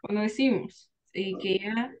 cuando decimos que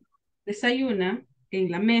ella desayuna en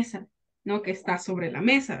la mesa, no que está sobre la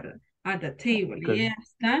mesa, ¿verdad? At the table. Y Okay. ella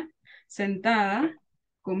está sentada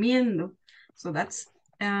comiendo. So that's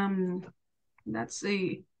a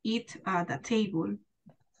eat at the table.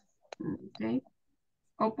 Okay.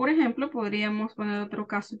 O por ejemplo, podríamos poner otro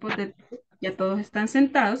caso hipotético. Ya todos están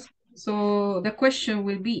sentados. So the question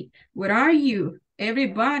will be, where are you?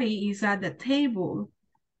 Everybody is at the table.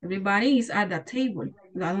 Everybody is at the table.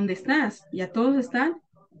 ¿A dónde estás? Ya todos están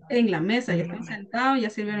en la mesa, ya están sentados, ya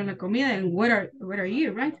sirvieron la comida. And where are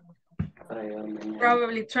you, right?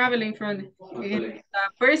 Probably traveling from the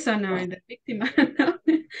person or the victim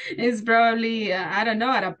is probably, I don't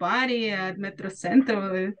know, at a party, at Metro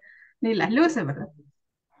Centro, ni las luces, ¿verdad?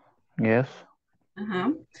 Yes.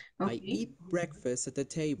 Uh-huh. I Okay. eat breakfast at the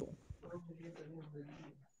table.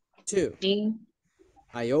 2.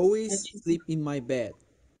 I always sleep in my bed.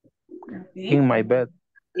 Okay. In my bed.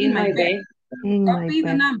 In my bed. In my Copy the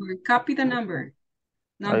bed. number. Copy the number.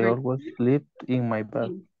 I always sleep in my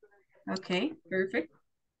bed. Okay, perfect.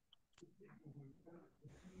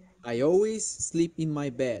 I always sleep in my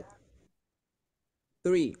bed.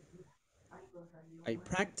 3. I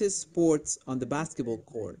practice sports on the basketball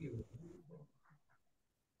court.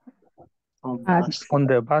 On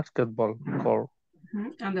the basketball court.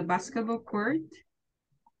 On the basketball court.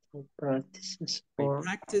 I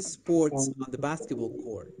practice sports on the basketball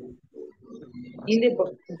court.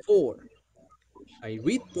 4. I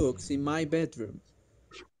read books in my bedroom.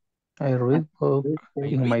 I read book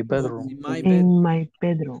in my bedroom. In my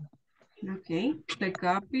bedroom. Okay, the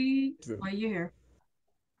copy right here.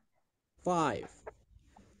 5.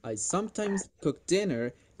 I sometimes cook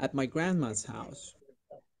dinner at my grandma's house.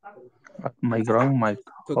 At my grandma's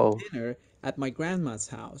Cook house. dinner at my grandma's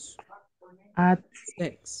house. At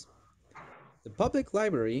 6. The public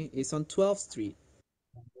library is on 12th Street.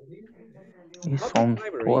 It's Public on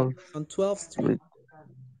library 12th is on 12th Street.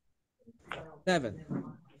 Street. 7.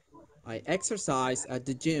 I exercise at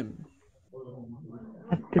the gym.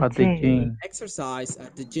 At the gym. Exercise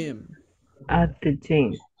at the gym. At the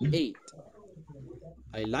gym. 8.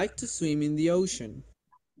 I like to swim in the ocean.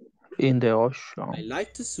 In the I ocean.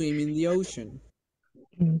 like to swim in the ocean.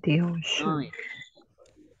 In the ocean. 9.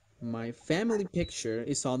 My family picture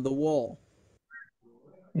is on the wall.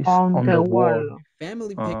 It's On the wall.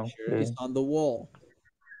 Family picture is on the wall.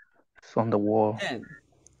 It's on the wall. 10.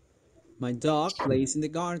 My dog plays in the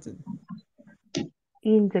garden.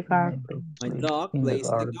 In the garden. My dog plays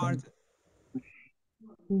in the garden.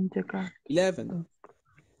 In the garden. 11.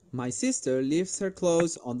 My sister leaves her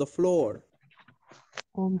clothes on the floor.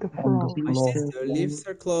 On the floor. My sister leaves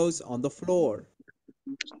her clothes on the floor.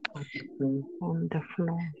 On the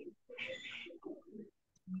floor.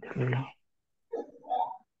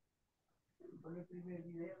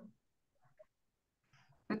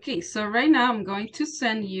 Okay, so right now I'm going to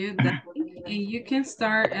send you the link and you can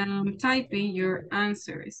start typing your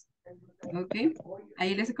answers. Okay,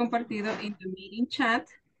 ahí les he compartido in the meeting chat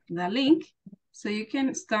the link so you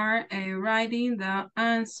can start writing the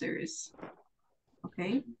answers.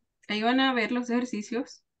 Okay, ahí van a ver los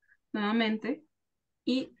ejercicios nuevamente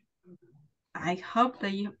y I hope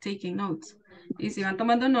that you have taken notes. Y si van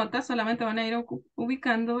tomando notas, solamente van a ir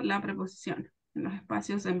ubicando la preposición en los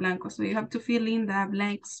espacios en blanco. So you have to fill in the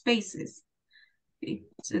blank spaces. Okay,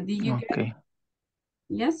 so did you get it?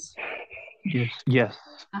 Yes? Yes.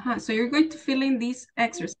 So you're going to fill in these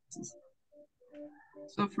exercises.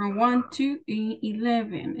 So from 1 to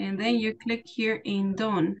 11, and then you click here in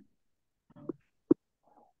done.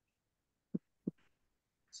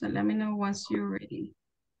 So let me know once you're ready.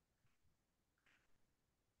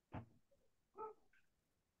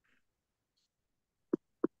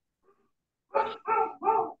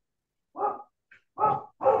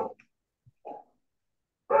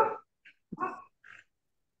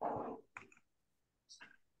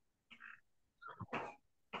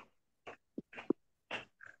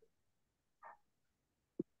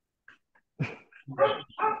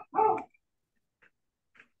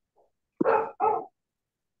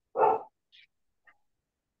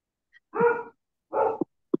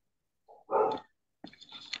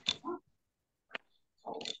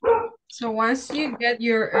 So once you get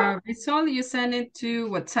your result, you send it to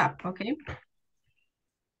WhatsApp, okay?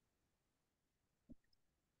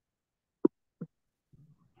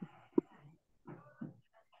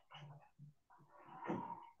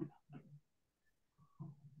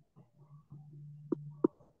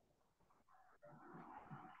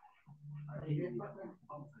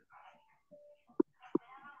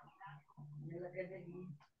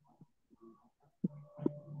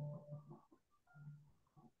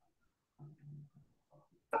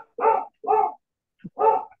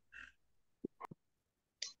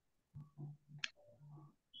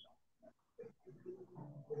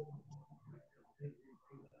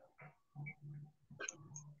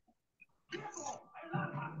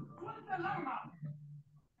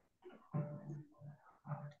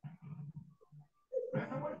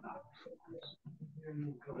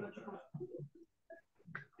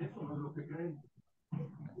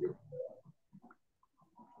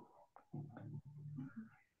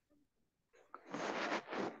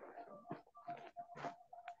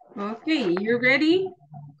 Okay, you ready?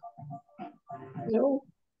 No.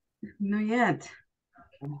 Not yet.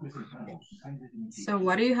 So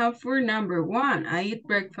what do you have for number 1? I eat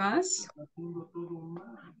breakfast.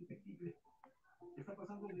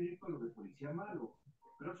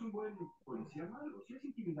 Pero es un buen policía malo, sí es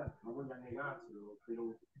intimidante, no voy a negárselo,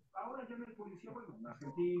 pero ahora ya no es policía bueno, más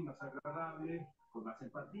gentil, más agradable, con más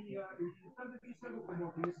empatía, y tal vez dice algo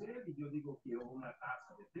como que es él, y yo digo quiero una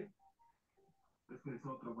taza de té. Este es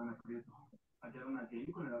otro buen aprieto. Hallaron a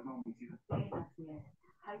Jane con el arma homicida. Así es.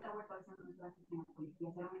 Hightower todavía no nos va a asistir a la policía,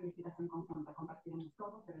 hacer una investigación conjunta, compartiremos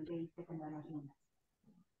todo, pero el de dice que no las líneas.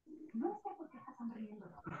 No sé por qué está sonriendo.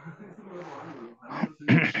 Es un nuevo ángulo, al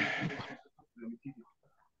menos el homicidio.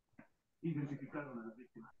 Identificaron a la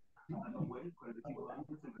víctima. A Noel, 45 años.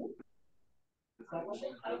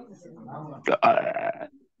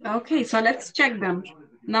 Okay, so let's check them.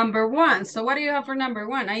 Number 1. So what do you have for number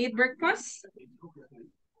 1? I eat breakfast?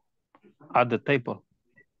 At the table.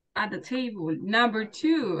 At the table. Number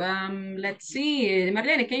 2. Let's see.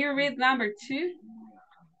 Marlene, can you read number 2?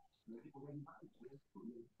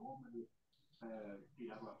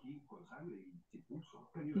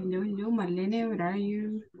 Hello, Marlene, where are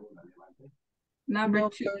you? Number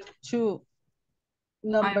 2.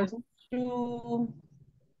 Number 2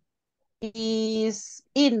 is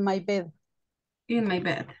in my bed. In my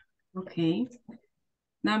bed. Okay.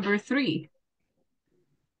 Number 3.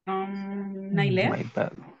 Nailea. My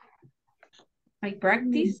bad. I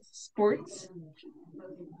practice sports.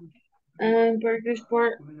 Practice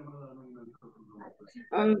sport.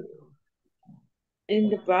 In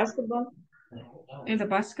the basketball. In the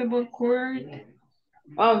basketball court.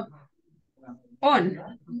 Oh.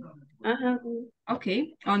 On.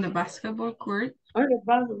 Okay. On the basketball court. On the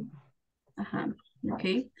basketball.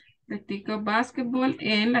 Okay. Practico basketball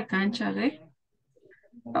en la cancha de...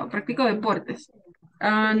 Oh, practico deportes.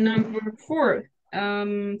 Number 4.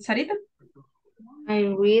 Sarita. I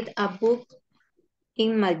read a book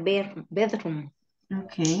in my bedroom.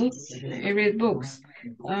 Okay. I read books.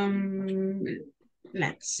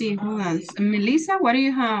 Let's see who else. Melissa, what do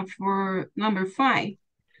you have for number 5?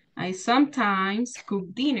 I sometimes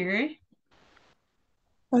cook dinner.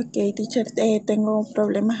 Ok, teacher, tengo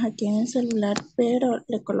problemas aquí en el celular, pero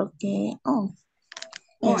le coloqué on.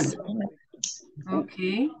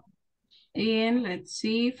 Okay. And let's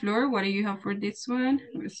see, Flor, what do you have for this one?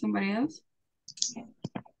 Or somebody else?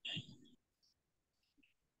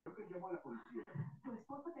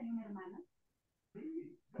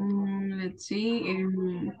 Let's see,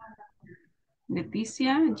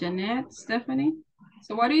 Leticia, Jeanette, Stephanie.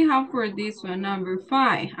 So what do you have for this one? Number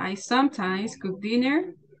 5, I sometimes cook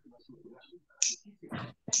dinner.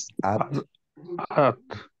 At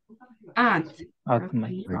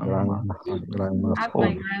my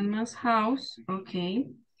grandma's house. Okay.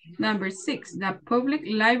 Number 6, the public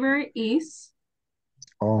library is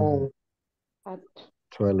on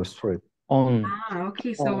 12th Street. On.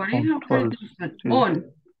 Okay. So what do you have for this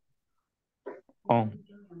one? On.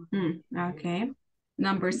 Okay.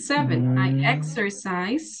 Number 7, I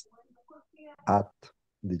exercise At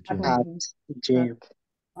the gym.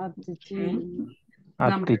 At the gym.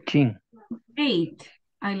 Number 8,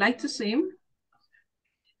 I like to swim.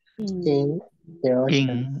 In the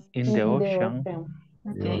ocean. Okay, in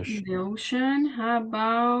the ocean. How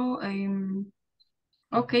about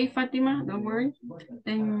okay, Fatima, don't worry.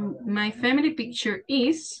 My family picture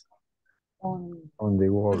is on the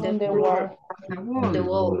wall. On the wall. On the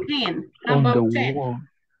wall. 10. How about 10? Wall.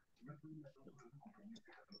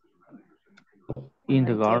 In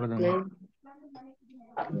the garden.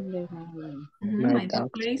 My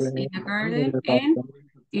dog plays in the garden. And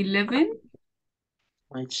 11.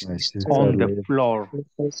 My sister On the floor.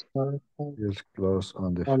 Is clothes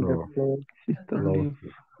on the floor.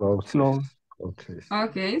 Clothes.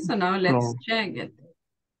 Okay, so now let's check it.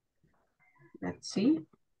 Let's see.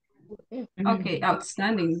 Okay,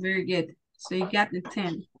 outstanding, very good. So you got the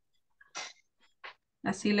 10.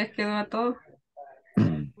 Así les quedó a todos.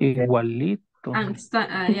 Igualito.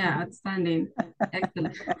 Yeah, outstanding.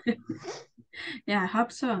 Excellent. Yeah, I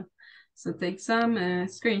hope so. So take some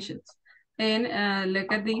screenshots. And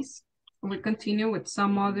look at these. We'll continue with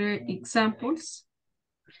some other examples.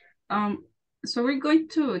 So we're going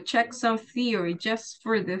to check some theory just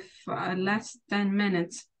for the last 10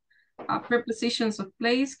 minutes. Prepositions of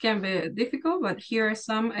place can be difficult, but here are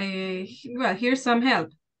some, well, here's some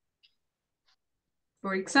help.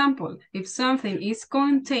 For example, if something is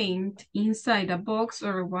contained inside a box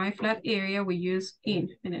or a wide flat area, we use in.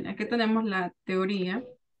 Miren, aquí tenemos la teoría.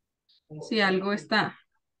 Si algo está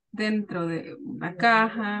dentro de una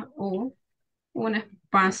caja o un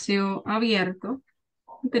espacio abierto,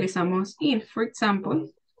 utilizamos in. For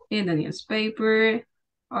example, in the newspaper,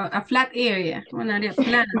 a flat area, un área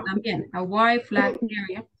plana también, a wide flat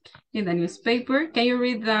area in the newspaper. Can you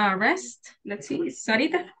read the rest? Let's see,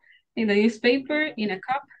 Sarita. In the newspaper, in a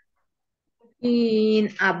cup. In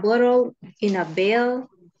a bottle, in a bell,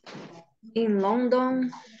 in London,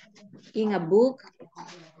 in a book,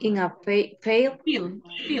 in a field,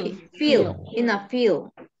 in a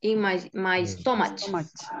field, in my stomach.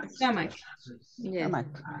 Stomach. Yes.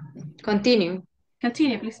 Continue.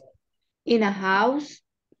 Continue, please. In a house,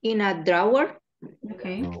 in a drawer,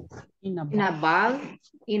 Okay. In in a bag,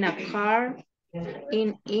 in a car,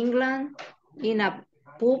 in England, in a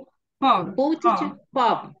pub,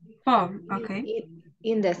 okay.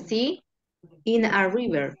 In the sea, in a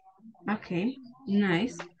river. Okay,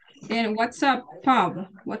 nice. And what's a pub?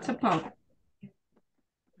 What's a pub?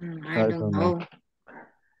 I don't know.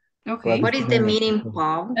 Okay. What is the meaning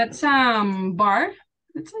pub? That's bar.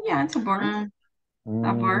 It's a bar.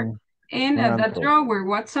 A bar. And the drawer.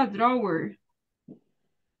 What's a drawer?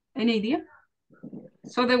 Any idea?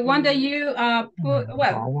 So the one that you put,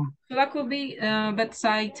 well, so that could be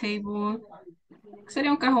bedside table.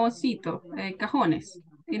 Sería un cajoncito, cajones.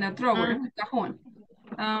 In a drawer, un cajón.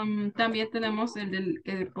 También tenemos el del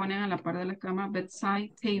que ponen a la par de la cama,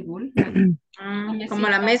 bedside table. Como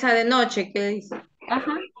la mesa de noche, ¿qué dice?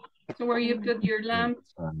 Ajá. So where you put your lamp.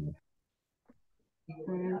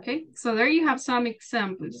 Okay, so there you have some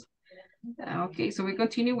examples. Okay, so we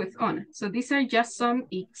continue with on. So these are just some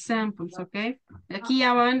examples, okay? Aquí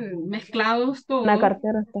ya van mezclados todos. La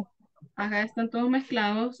cartera está. Acá están todos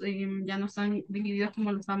mezclados y ya no están divididos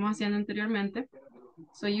como lo estamos haciendo anteriormente.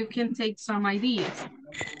 So you can take some ideas.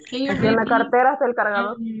 Can you Aquí en la cartera está el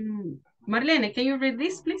cargador. Marlene, can you read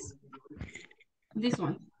this, please? This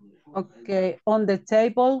one. Okay, on the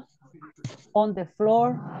table, on the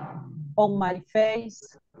floor, on my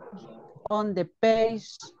face, on the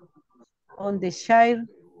page, on the chair,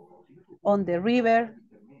 on the river,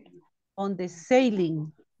 on the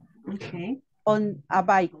sailing. Okay. On a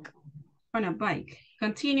bike. On a bike.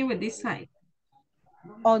 Continue with this side.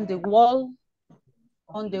 On the wall,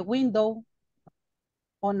 on the window,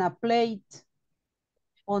 on a plate,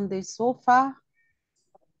 on the sofa,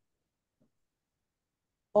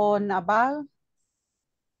 on a bag,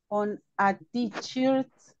 on a t-shirt,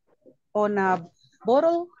 on a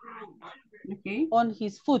bottle, okay, on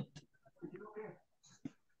his foot.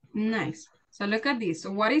 Nice. So look at this.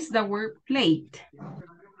 So what is the word plate?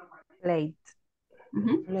 Plate.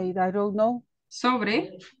 Plate, I don't know.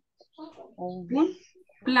 Sobre un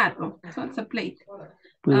plato. So it's a plate.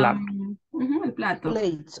 El plato.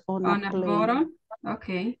 Plate on a plate. bottle.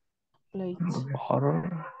 Okay. Plate.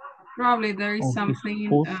 Probably there is something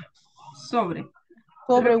sobre.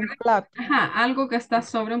 Sobre un plato. Ajá, algo que está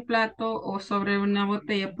sobre un plato o sobre una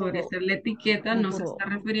botella podría ser la etiqueta, no se está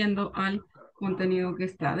refiriendo al contenido que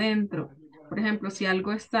está dentro. Por ejemplo, si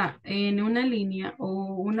algo está en una línea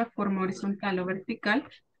o una forma horizontal o vertical,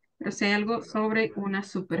 pero si hay algo sobre una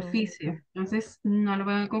superficie, entonces no lo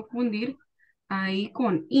van a confundir ahí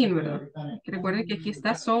con in, ¿verdad? Recuerden que aquí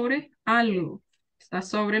está sobre algo, está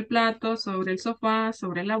sobre el plato, sobre el sofá,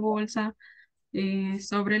 sobre la bolsa,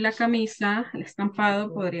 sobre la camisa, el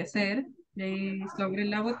estampado podría ser, sobre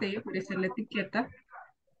la botella podría ser la etiqueta,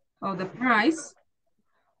 o the price,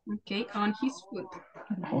 okay, on his foot.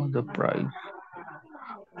 On the price,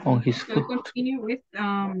 on his foot. So we continue with,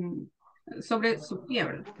 sobre su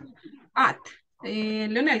pie, at.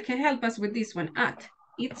 Leonel, can you help us with this one? At.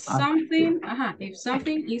 It's something, if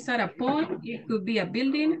something is at a point, it could be a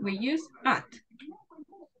building, we use at.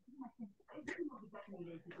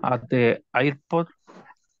 At the airport,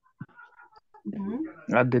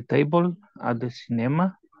 at the table, at the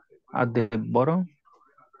cinema, at the bottom,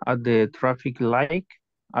 at the traffic light,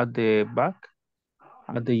 at the back,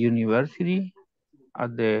 at the university,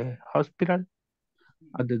 at the hospital,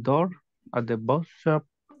 at the door, at the bus shop,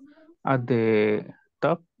 at the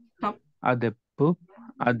top, at the pub,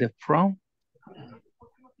 at the front,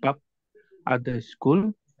 up, at the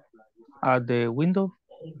school, at the window,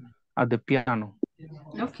 at the piano.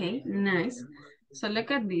 Okay, nice. So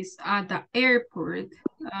look at this. At the airport,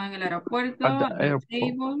 en el aeropuerto, At the at the airport.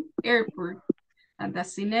 table, airport. At the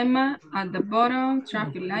cinema, at the bottom,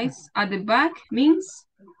 traffic lights. At the back means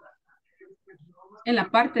en la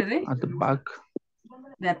parte At the back.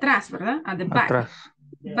 de atrás, ¿verdad? At the back. Atrás.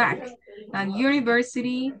 Back. At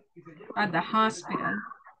university, at the hospital.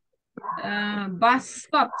 Bus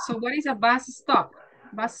stop. So what is a bus stop?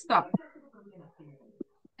 Bus stop.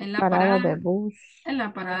 En la Parada parada de bus. En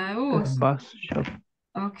la parada de bus. Bus shop.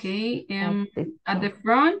 Okay. At the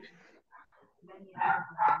front.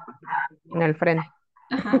 En el frente.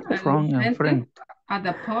 Ajá, Front and front. At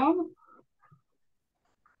the pub.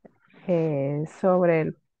 Sobre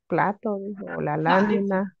el plato o la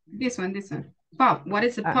lámina. This one. Pub. What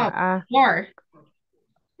is a pub? Bar.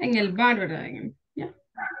 En el bar, ¿verdad? Yeah.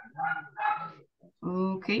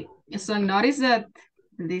 Okay. So notice that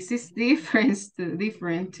this is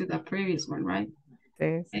different to the previous one, right?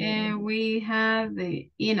 Sí, sí. And we have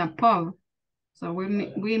the in a pub. So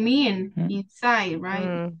we mean inside,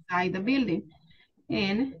 right? Inside the building.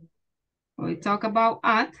 And we talk about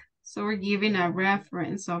at, so we're giving a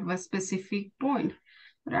reference of a specific point.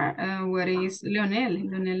 Where is Leonel?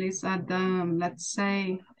 Leonel is at the, let's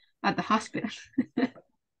say, at the hospital.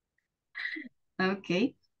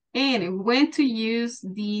 Okay. And when to use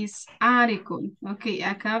this article. Okay,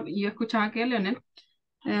 acá yo escuchaba que Leonel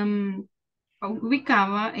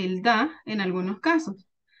ubicaba el da en algunos casos.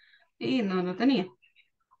 Y no lo tenía.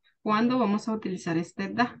 ¿Cuándo vamos a utilizar este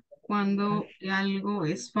da? Cuando algo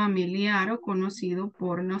es familiar o conocido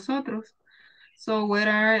por nosotros. So, where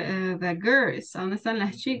are the girls? ¿Dónde están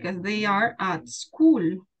las chicas? They are at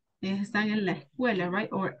school. Ellas están en la escuela, right?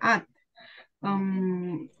 Or at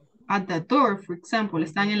the door, for example.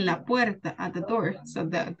 Están en la puerta, at the door. So,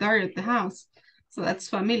 the door of the house. So, that's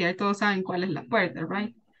familiar. Todos saben cuál es la puerta,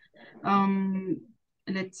 right?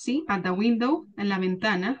 Let's see, at the window, en la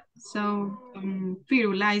ventana. So,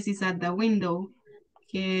 Firulais is at the window,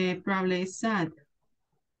 que probably is sad.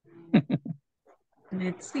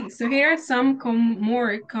 Let's see. So here are some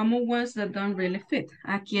more common ones that don't really fit.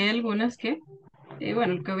 Aquí hay algunas que,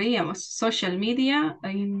 bueno, lo que veíamos. Social media,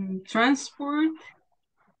 transport,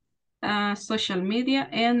 social media,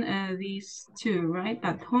 and these two, right?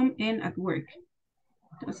 At home and at work.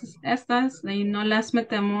 Entonces, estas no las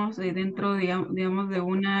metemos dentro, digamos, de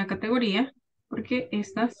una categoría, porque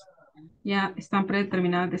estas ya están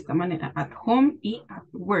predeterminadas de esta manera, at home y at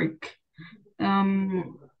work.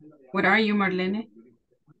 Where are you, Marlene?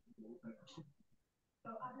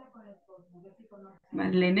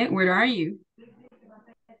 Marlene, where are you?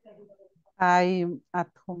 I'm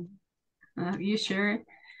at home. You sure?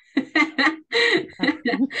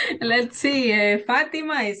 Let's see,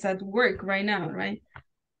 Fatima is at work right now, right?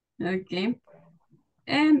 Okay.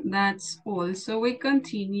 And that's all. So we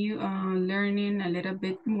continue learning a little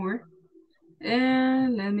bit more.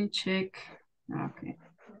 And let me check. Okay.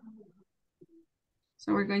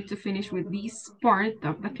 So we're going to finish with this part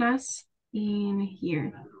of the class in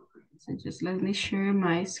here. So just let me share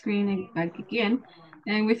my screen back again.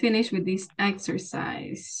 And we finish with this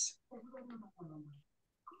exercise.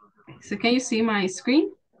 So can you see my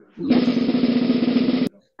screen? Yes.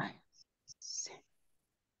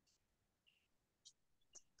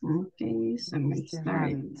 Okay, so I'm going to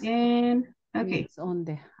start again. Okay.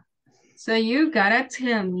 So you gotta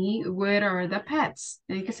tell me where are the pets.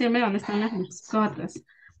 Tienen que decirme dónde están las mascotas.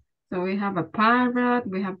 So we have a parrot,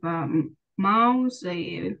 we have a mouse,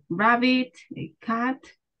 a rabbit, a cat,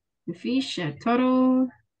 a fish, a turtle,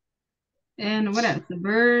 and what else? A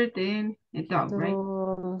bird and a dog, right?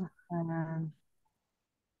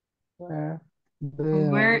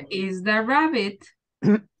 Where is the rabbit?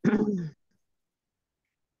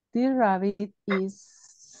 The rabbit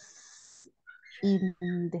is in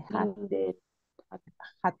the hat.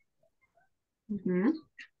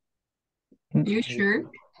 You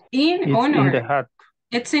sure? In it's honor. In the hat.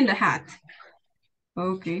 It's in the hat.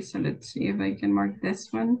 Okay, so let's see if I can mark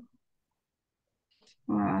this one.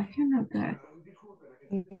 Well, I cannot do that.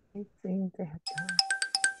 It's in the hat.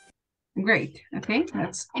 Great. Okay,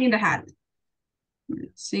 that's in the hat.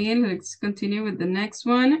 Let's see. Let's continue with the next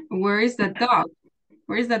one. Where is the dog?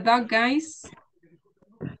 Where is the dog, guys?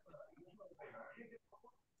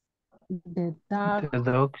 The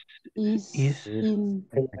dog is in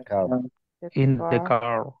the car. In the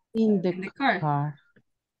car. In the car.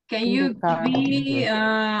 Can you be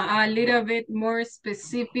a little bit more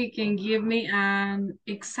specific and give me an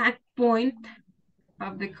exact point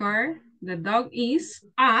of the car? The dog is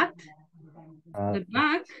at the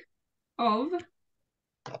back of.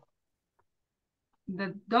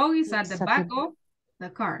 The dog is at the back of the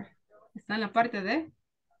car. Está en la parte de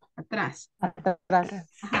atrás. Atrás.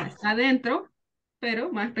 Ajá, está adentro,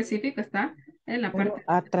 pero más específico está en la parte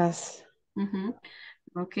atrás.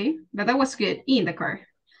 Okay, but that was good. In the car.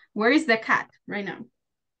 Where is the cat right now?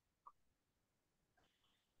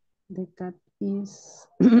 The cat is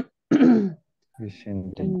It's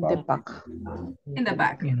in in the back. In the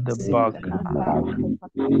back. In the back.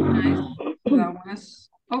 Nice. So that was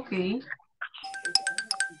okay.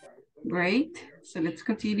 Great. So let's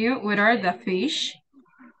continue. What are the fish?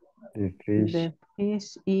 the fish. The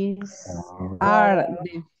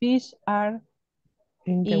fish are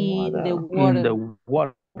in the water. In the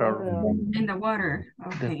water. In the water.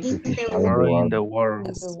 Okay. The fish Are are in in the water.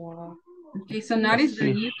 Okay, so notice that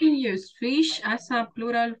fish. you can use fish as a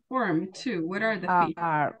plural form too. What are the fish?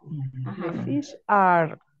 The fish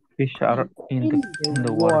are Fish are in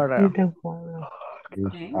the water. Okay.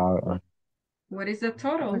 are What is the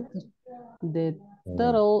total? The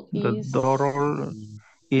turtle The is turtle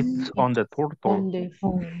it's on the turtle. on the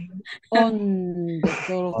turtle.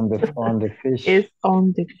 on the fish. It's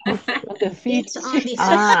on the On the fish. It's on the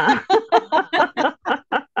ah.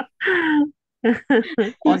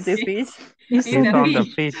 On the fish. It's In It's the on the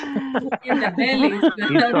fish. fish. In the belly.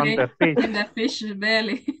 It's on the fish. In the fish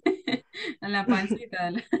belly. En la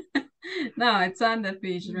pancita. No, it's on the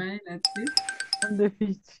fish, right? Let's see. on the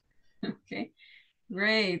fish. Okay.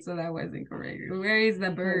 Great. So that was incorrect. Where is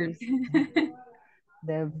the bird?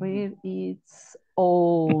 The bird is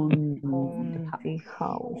on the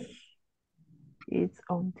house. It's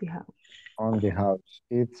on the house. On the house.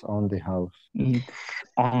 It's on the house. It's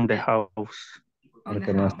on the house. On the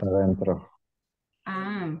Porque no house. está dentro.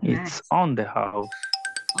 Ah, It's nice. on the house.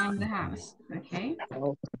 On the house. Okay.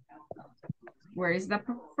 Where is the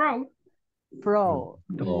frog? frog.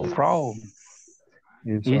 The frog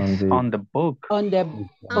It's is on the book. On the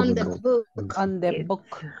on the book. on the book.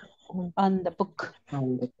 On the book.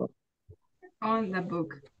 On the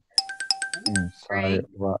book. Inside Great.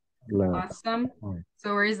 what letter? Awesome. Oh.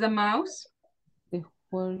 So where is the mouse?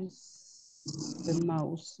 Where is the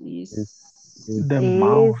mouse? The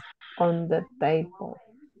mouse. On the table.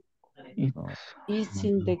 It's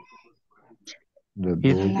in the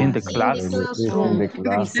It's in the classroom. It's in the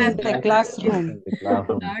classroom. It's in the classroom. In the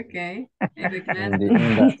classroom. Okay. In the In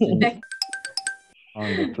classroom. the,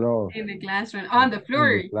 on the floor. In the classroom. On the floor.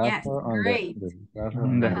 In the Yes, classroom, on great. the classroom, On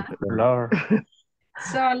on the the floor.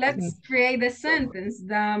 So let's create the sentence.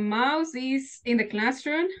 The mouse is in the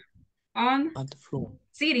classroom on the floor.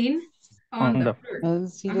 sitting on the floor.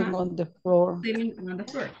 Sitting on the floor. Sitting on the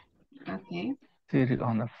floor. Okay. Sitting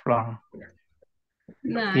on the floor.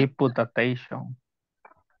 Nice. He put attention.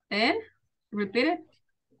 And repeat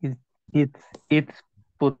it. It's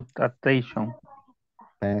put attention.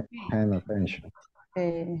 pay attention.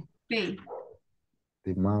 Pay.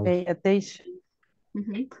 The mouse. Pay attention.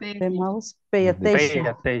 Pay The mouse pay Pay attention.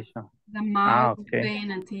 attention. The mouse okay.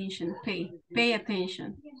 paying attention. Pay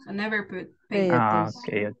attention. So never put Pay pay.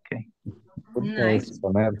 attention. Okay. Nice.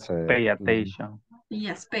 Ponerse. Pay attention.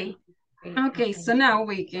 Yes, pay. Okay, so now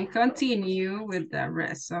we can continue with the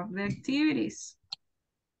rest of the activities.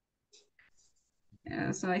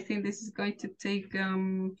 So I think this is going to take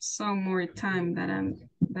some more time that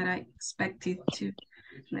I expected to.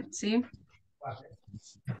 Let's see.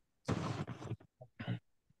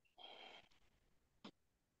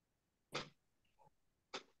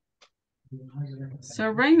 So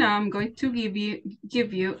right now I'm going to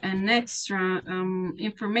give you an extra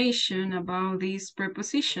information about these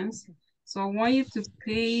prepositions. So I want you to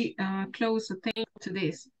pay close attention to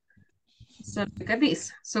this. So look at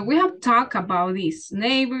this. So we have talked about these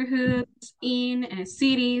neighborhoods in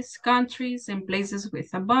cities, countries, and places with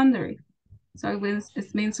a boundary. So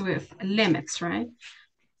it means with limits, right?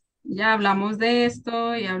 Ya hablamos de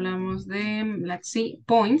esto, ya hablamos de, let's see,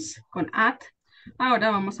 points con at.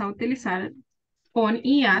 Ahora vamos a utilizar on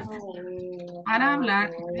y at para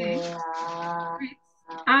hablar de streets,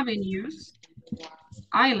 avenues,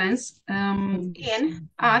 islands, in,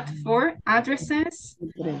 at for addresses,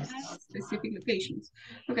 specific locations.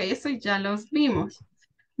 Ok, esto ya los vimos.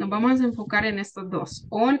 Nos vamos a enfocar en estos dos,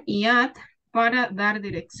 on y at, para dar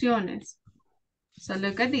direcciones. So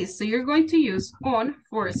look at this. So you're going to use on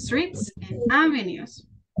for streets and avenues.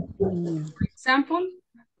 For example,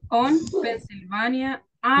 on Pennsylvania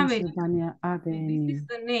Avenue. Pennsylvania Avenue. This is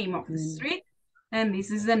the name of the street, and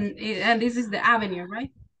this is the avenue,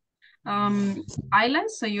 right?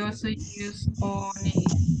 Islands. So you also use on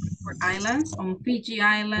for islands, on Fiji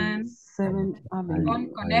Island, 7th Avenue.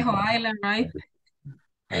 on Conejo Island, right?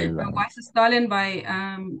 Island. It was stolen by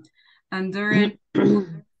Honduran.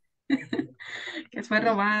 Que fue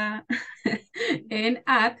robada. And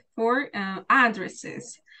at for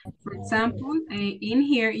addresses. For example, in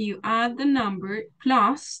here you add the number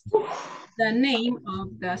plus the name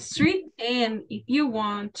of the street And if you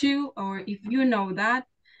want to, or if you know that,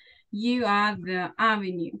 you add the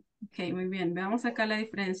avenue. Ok, muy bien. Veamos acá la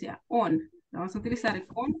diferencia. On. Vamos a utilizar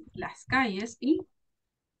con las calles y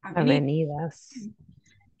avenidas. Avenidas.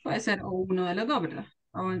 Puede ser o uno de los dos, ¿verdad?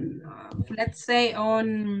 On, let's say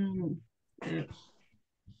on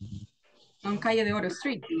Calle de Oro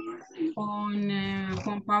Street. On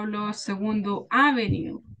Juan Pablo II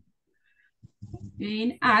Avenue.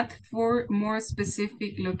 And add for more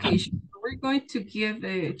specific location. We're going to give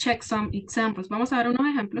check some examples. Vamos a ver unos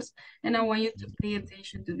ejemplos, and I want you to pay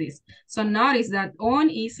attention to this. So notice that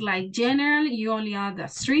on is like general, you only add the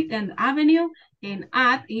street and avenue, and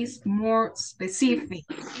add is more specific.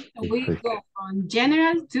 So we go from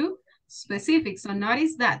general to specific. So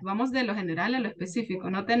notice that. Vamos de lo general a lo específico.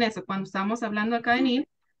 Noten eso. Cuando estamos hablando acá en IN,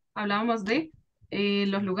 hablábamos de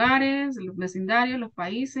los lugares, los vecindarios, los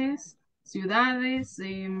países, ciudades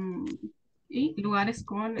y lugares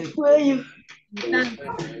con habitantes.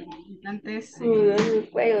 El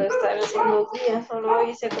cuello de estar haciendo días, solo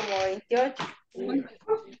hice como 28.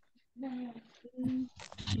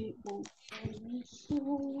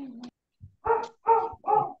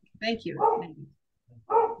 Thank you.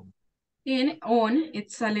 And on,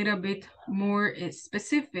 it's a little bit more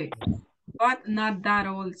specific, but not that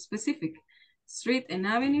all specific. Street and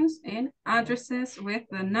avenues and addresses with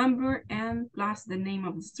the number and plus the name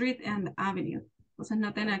of the street and the avenue. Entonces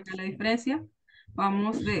noten acá la diferencia.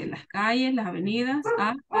 Vamos de las calles, las avenidas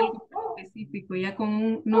a algo específico, ya con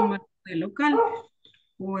un número de local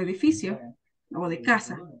o edificio o de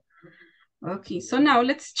casa. Okay, so now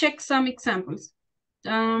let's check some examples.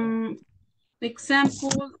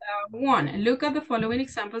 Example 1, look at the following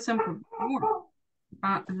examples and prove more.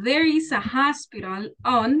 There is a hospital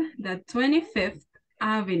on the 25th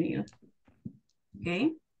Avenue.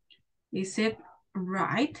 Okay, is it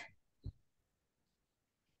right?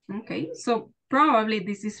 Okay, so probably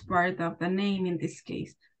this is part of the name in this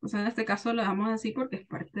case. O sea, en este caso lo damos así porque es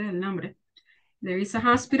parte del nombre. There is a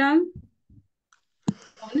hospital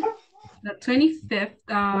on the 25th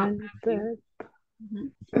Avenue.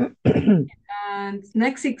 And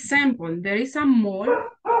next example, there is a mall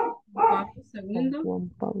Juan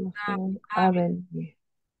Pablo II Avenue.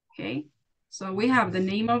 Okay, so we have the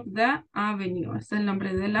name of the avenue. Este es el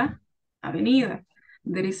nombre de la avenida.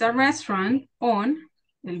 There is a restaurant on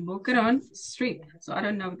El Boquerón Street. So I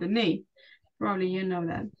don't know the name. Probably you know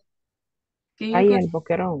that. Calle El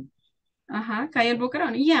Boquerón. Calle El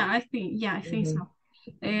Boquerón. Yeah, I think so.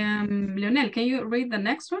 Leonel, can you read the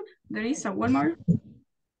next one? There is a Walmart.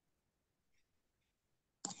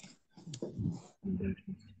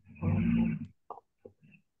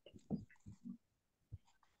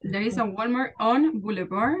 There is a Walmart on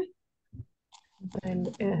Boulevard.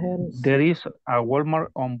 There is a Walmart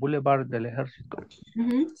on Boulevard del Ejército.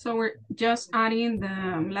 So we're just adding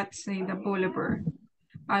the, let's say, the Boulevard.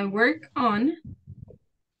 I work on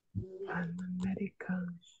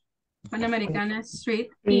Panamericana Street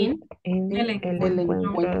in El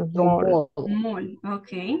Encuentro Mall.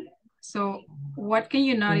 Okay. So what can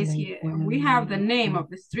you notice here? We have the name of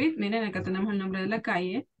the street. Miren, acá tenemos el nombre de la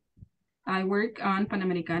calle. I work on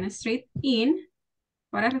Panamericana Street in,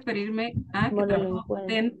 para referirme a que trabajo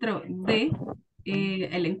dentro de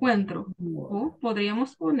el encuentro. O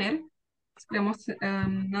podríamos poner, podemos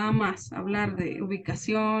nada más hablar de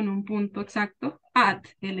ubicación, un punto exacto, at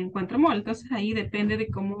el encuentro mall. Entonces ahí depende de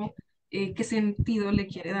cómo, qué sentido le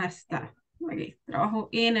quiere dar estar. Okay. Trabajo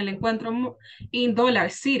en el encuentro mall, in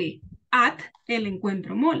Dollar City, at el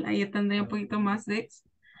encuentro mall. Ahí tendría un poquito más de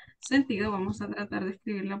sentido. Vamos a tratar de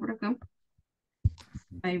escribirla por acá.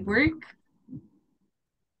 I work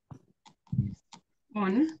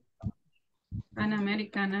on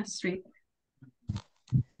Panamericana Street.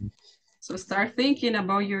 So start thinking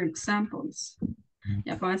about your examples.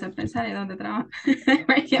 Ya pónganse a pensar en dónde trabajo.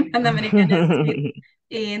 En Panamericana Street,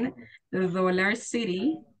 in the Dollar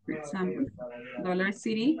City, for example. Dollar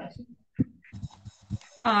City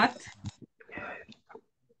at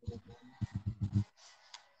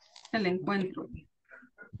el encuentro.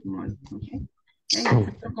 Okay. El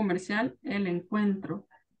centro comercial, el encuentro.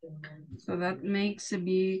 So that makes a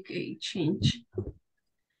big change.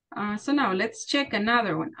 So now let's check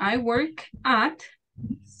another one. I work at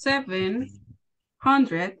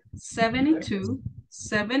 700.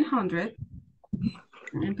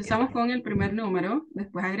 Empezamos con el primer número,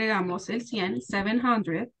 después agregamos el 100,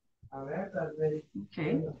 700.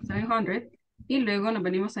 Okay, 700. Y luego nos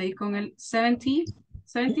venimos ahí con el 72,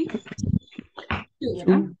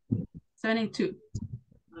 ¿verdad? 72.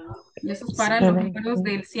 Y eso es para los números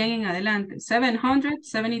del 100 en adelante.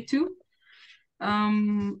 772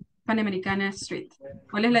 Panamericana Street.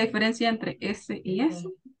 ¿Cuál es la diferencia entre S y S?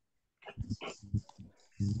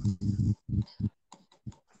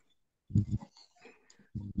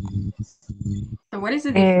 So what is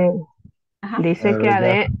the difference? Dice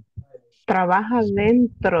que trabaja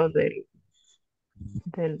dentro del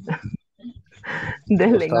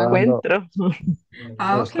encuentro.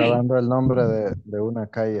 Está dando el nombre de una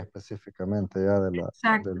calle específicamente, ya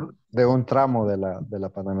de un tramo de la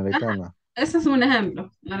Panamericana. Ese es un ejemplo.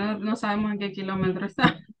 Ahora no sabemos en qué kilómetro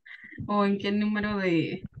está o en qué número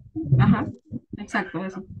de... Ajá, exacto,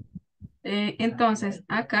 eso. Entonces,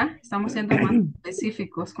 acá estamos siendo más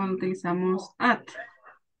específicos cuando utilizamos at.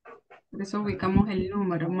 Por eso ubicamos el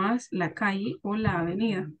número más la calle o la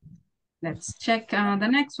avenida. Let's check the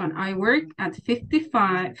next one. I work at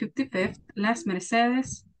 55th Las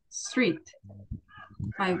Mercedes Street.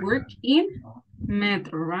 I work in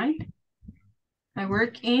Metro, right? I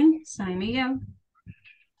work in San Miguel.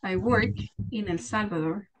 I work in El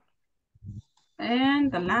Salvador.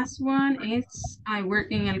 And the last one is I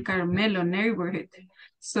work in El Carmelo neighborhood.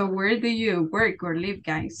 So where do you work or live,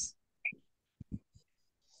 guys?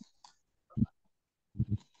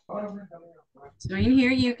 So in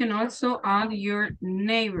here you can also add your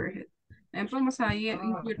neighborhood. Vamos a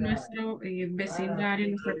incluir nuestro vecindario,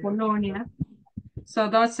 nuestra colonia. So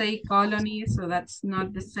don't say colony, so that's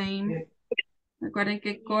not the same. Recuerden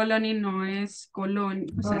que colony no es colonia,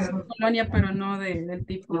 o sea, es colonia, pero no del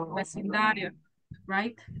tipo vecindario,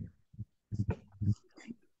 right?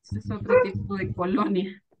 Este es otro tipo de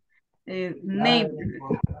colonia.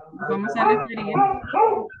 Neighborhood. Nos vamos a referir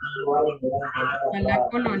a la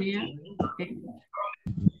colonia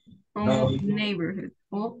como neighborhood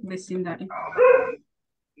o vecindario.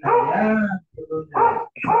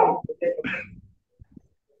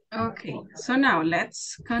 Okay, so now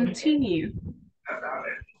let's continue.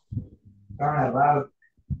 Okay.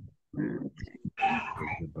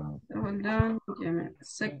 Hold on, give me a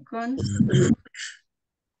second.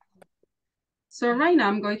 So right now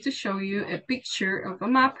I'm going to show you a picture of a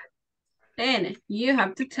map and you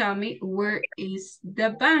have to tell me where is the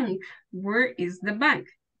bank? Where is the bank?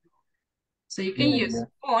 So you can use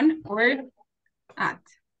on or at.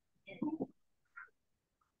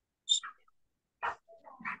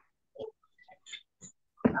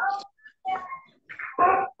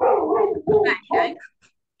 Bank,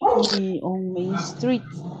 on Main Street.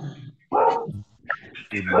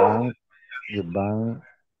 The bank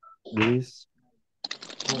is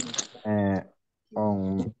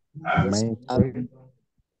on Main Street.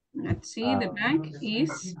 Let's see, the bank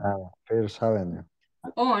is First Avenue.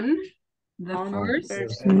 on the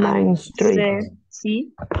first Main Street.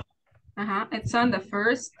 It's on the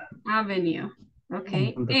First Avenue.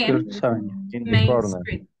 Okay, In Main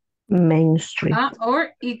Street. Main Street. Or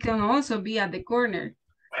it can also be at the corner.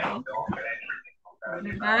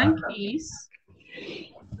 The bank is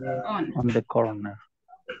on the corner.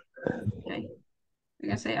 Okay. We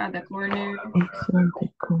can say at the corner.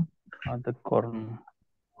 At the corner.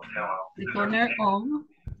 The corner of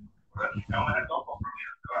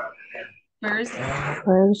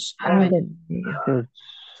First Avenue.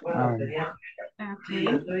 Okay.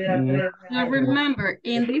 Now remember,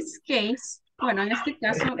 in this case, bueno, en este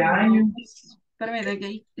caso, permítame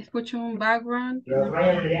que escucho un background.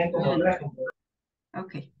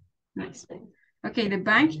 Okay, nice. Okay, the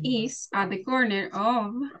bank is at the corner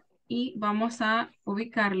of, y vamos a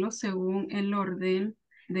ubicarlo según el orden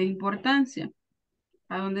de importancia.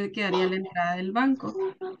 ¿A dónde quedaría la entrada del banco?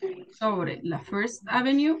 ¿Sobre la First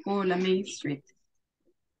Avenue o la Main Street?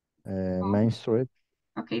 Main Street.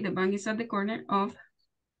 Okay, the bank is at the corner of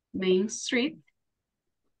Main Street.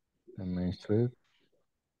 Main Street.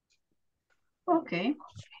 Okay,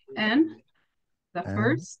 and the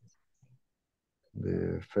first?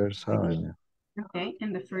 The First Avenue. Okay,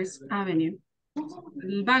 and the First Avenue.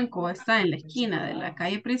 El banco está en la esquina de la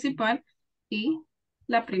calle principal y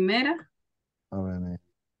la primera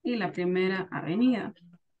avenida.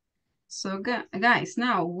 So guys,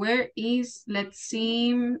 now where is, let's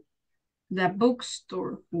see, the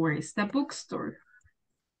bookstore? Where is the bookstore?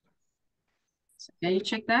 So can you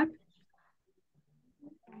check that?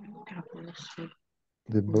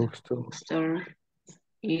 The bookstore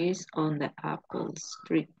is on the Apple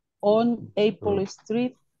Street. On Apple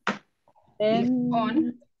Street. And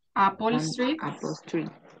on Apple Street. Apple Street.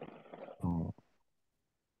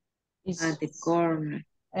 At the corner.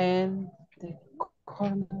 And the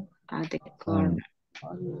corner. At the corner.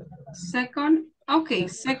 Second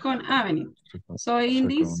Avenue. So in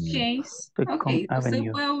this case, okay,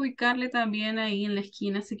 usted puede ubicarle también ahí en la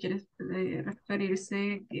esquina si quieres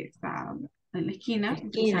referirse que está en la esquina,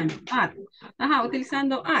 utilizando at. Ajá,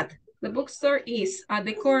 utilizando at. The bookstore is at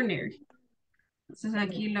the corner. Entonces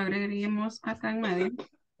aquí lo agregaríamos acá en medio.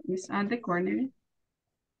 Is at the corner.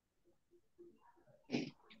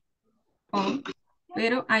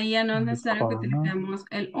 Pero ahí ya no es necesario que utilicemos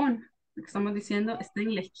el on. Porque estamos diciendo está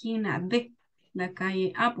en la esquina de la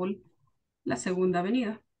calle Apple, la segunda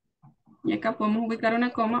avenida. Y acá podemos ubicar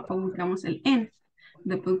una coma o ubicamos el en.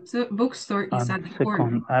 The bookstore is at the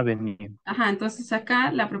corner. Avenue. Ajá, entonces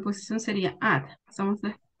acá la preposición sería at. Estamos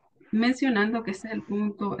mencionando que este es el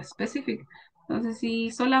punto específico. Entonces, si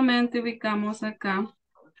solamente ubicamos acá,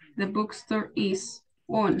 the bookstore is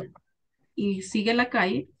on, y sigue la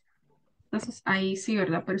calle, entonces ahí sí,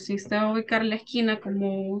 ¿verdad? Pero si usted va a ubicar la esquina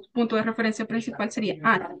como punto de referencia principal, sería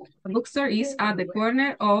at. The bookstore is at the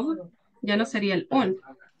corner of, ya no sería el on.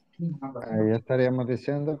 Ahí estaríamos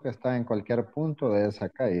diciendo que está en cualquier punto de esa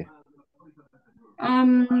calle.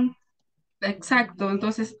 Exacto,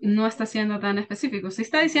 entonces no está siendo tan específico. Sí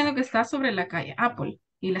está diciendo que está sobre la calle Apple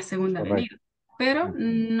y la segunda avenida, pero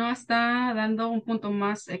no está dando un punto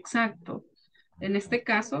más exacto. En este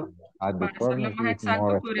caso, At the para hacerlo corner más is more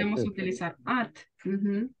exacto, podríamos specific. utilizar at.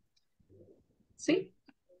 Sí.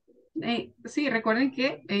 Sí, recuerden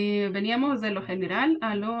que veníamos de lo general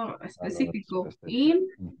a lo específico. In,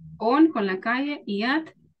 on con la calle y at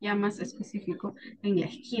ya más específico en la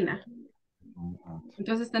esquina.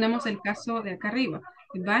 Entonces tenemos el caso de acá arriba.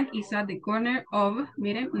 The bank is at the corner of,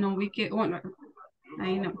 miren, no ubique, bueno,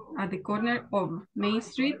 ahí no, at the corner of Main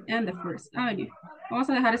Street and the First Avenue. Vamos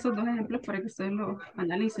a dejar esos dos ejemplos para que ustedes lo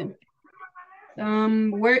analicen.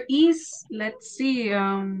 Where is, let's see,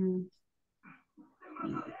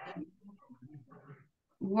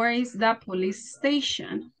 where is the police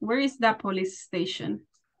station? Where is the police station?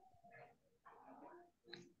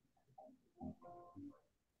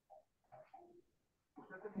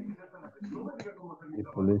 The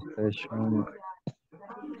police station.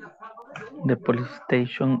 The police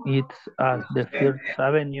station is at the First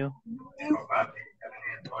Avenue.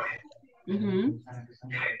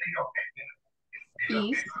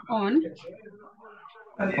 Is on.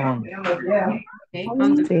 On. Okay,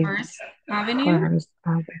 on the First Avenue.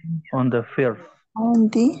 On the first. On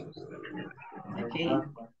the. Okay.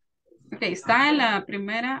 Ok, está en la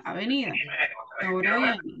primera avenida. Ahora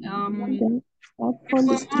bien, ¿qué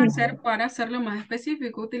podemos hacer para hacerlo más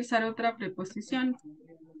específico? Utilizar otra preposición.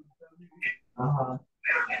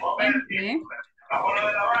 Entre,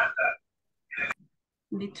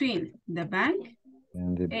 between the bank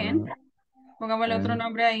and, pongámosle otro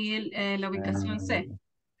nombre ahí, la ubicación C.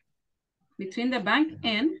 Between the bank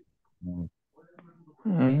and.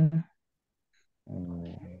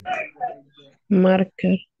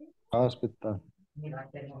 Marker. Hospital.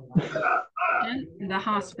 And the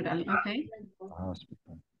hospital, okay.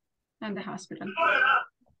 Hospital. And the hospital.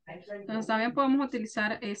 Entonces también podemos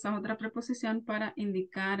utilizar esta otra preposición para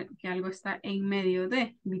indicar que algo está en medio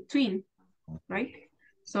de, between, right?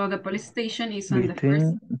 So the police station is on the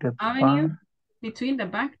First Avenue, between the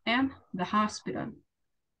bank and the hospital.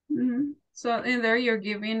 So in there you're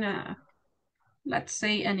giving, let's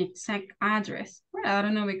say, an exact address. Para dar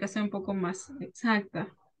una ubicación un poco más exacta.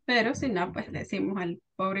 Pero si no, pues le decimos al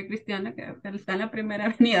pobre cristiano que está en la primera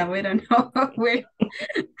avenida, pero no, güey.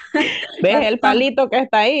 ¿Ves el palito que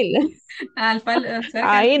está ahí? Al palo,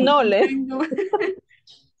 ahí no le.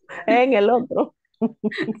 En el otro.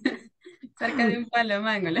 Cerca de un palo de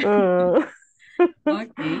mango.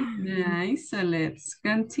 Okay, nice. So let's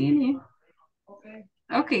continue.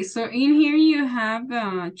 Okay, so in here you have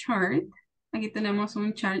a chart. Aquí tenemos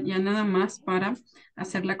un chart ya nada más para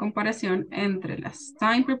hacer la comparación entre las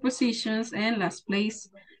time prepositions and las place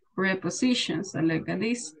prepositions. So look at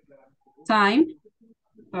this. Time,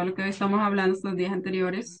 todo lo que estamos hablando estos días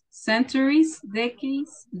anteriores. Centuries,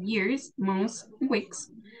 decades, years, months,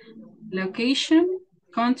 weeks. Location,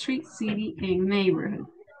 country, city, and neighborhood.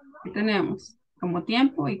 Aquí tenemos como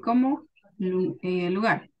tiempo y como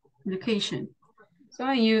lugar, location. So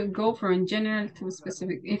you go from general to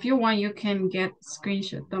specific. If you want, you can get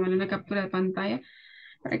screenshot. Tomen una captura de pantalla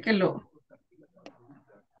para que lo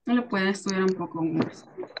puedan estudiar un poco más.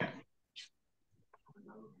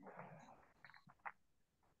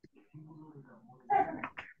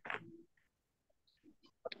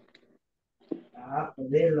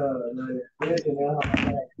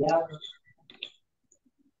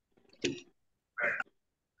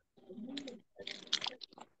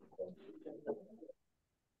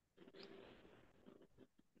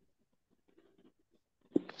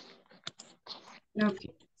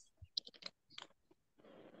 Okay.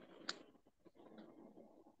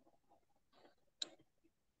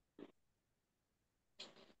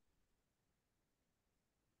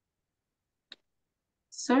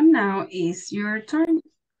 So now is your turn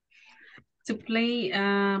to play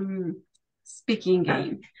speaking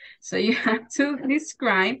game. So you have to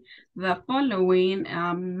describe the following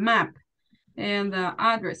map and the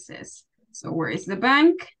addresses. So where is the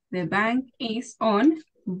bank? The bank is on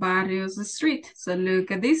Barrios Street. So look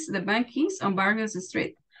at this, the bank is on Barrios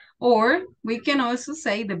Street. Or we can also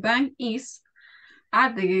say the bank is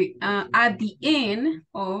at the end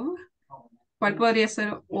of, ¿cuál podría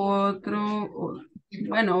ser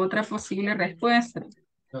otra posible respuesta?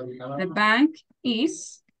 The bank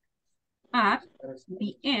is at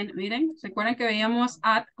the end. Miren, ¿se acuerdan que veíamos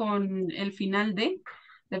at con el final de?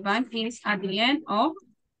 The bank is at the end of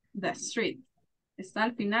the street. Está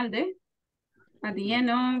al final de, at the end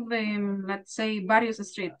of, let's say, Barrios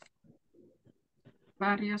Street.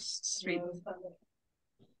 Barrios Street.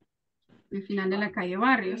 El final de la calle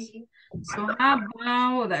Barrios. So how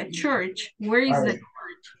about the church? Where is the church?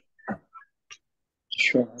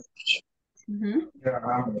 Church.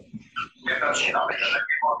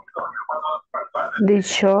 The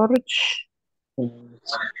church.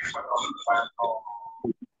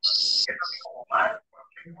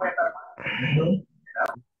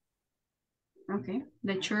 Okay,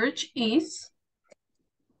 the church is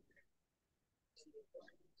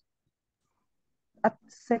at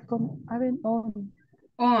Second Avenue.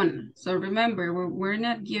 On. So remember, we're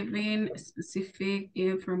not giving specific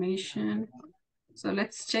information. So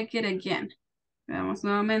let's check it again. Veamos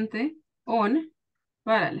nuevamente. On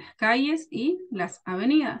para las calles y las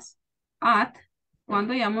avenidas. At,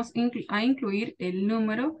 cuando vamos a incluir el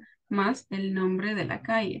número más el nombre de la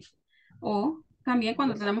calle. O también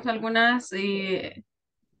cuando tenemos algunas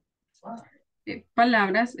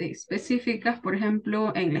palabras específicas, por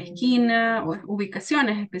ejemplo, en la esquina o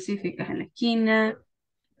ubicaciones específicas en la esquina,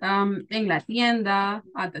 en la tienda,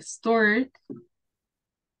 at the store.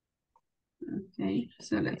 Okay,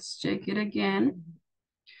 so let's check it again.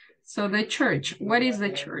 So the church, what is the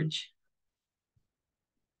church?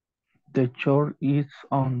 The church is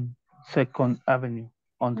on Second Avenue.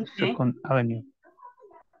 On the Okay. Second Avenue.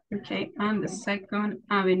 Okay, on the Second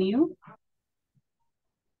Avenue.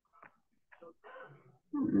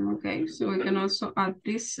 Okay, so we can also add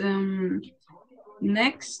this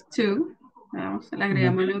next to. Vamos, le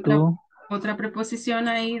agregamos otra preposición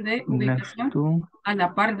ahí de ubicación a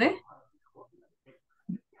la par de.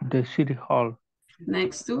 The City Hall.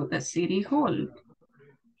 Next to the City Hall.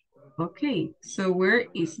 Okay, so where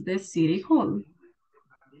is the City Hall?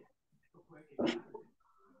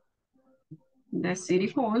 The City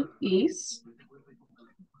Hall is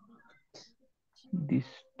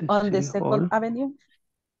on the Second Avenue.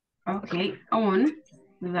 Okay, on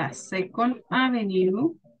the Second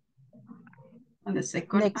Avenue. On the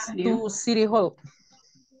Second next Avenue. to City Hall.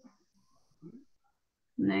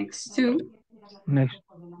 Next to to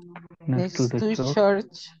the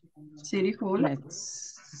church. City Hall.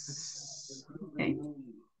 Next. Okay.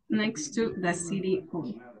 Next to the City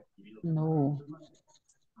Hall. No.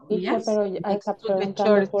 Yes. Pero ya está to the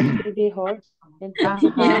preguntando por City Hall.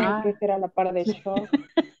 Entonces tiene que ser a la par de church.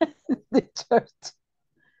 The church.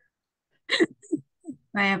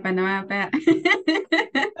 Vaya, pues no vaya a pegar.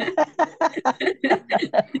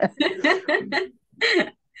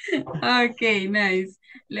 Okay, nice.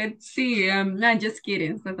 Let's see. No, just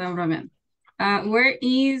kidding. Where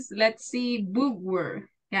is, let's see, bookworm?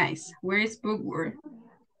 Guys, where is bookworm?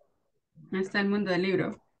 No está el mundo del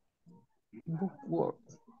libro.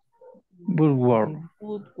 Bookworm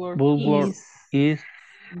is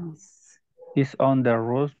on the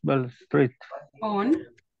Roosevelt Street. On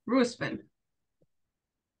Roosevelt.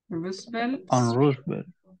 Roosevelt. On Roosevelt.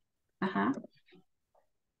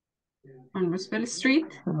 On Roosevelt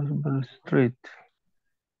Street. Roosevelt Street.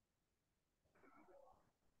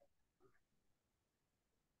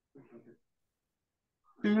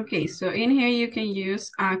 Okay, so in here you can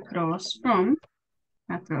use across from.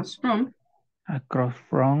 Across from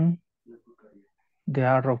the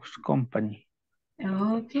Arrows Company.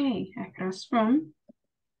 Okay, across from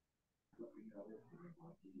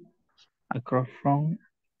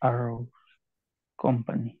Arrows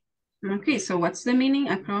Company. Okay, so what's the meaning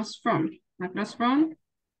across from? Across from?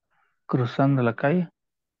 Cruzando la calle.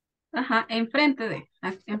 Ajá, enfrente de.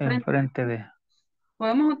 Enfrente de.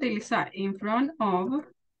 Podemos utilizar in front of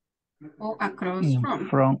o across in from. In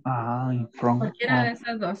front Cualquiera of. de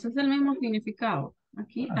esas dos. Es el mismo significado.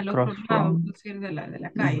 Aquí al otro Across lado, from, es decir, de la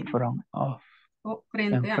calle. In front of. O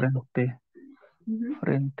frente a.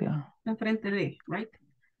 Frente a. Enfrente de, right?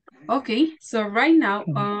 Okay, so right now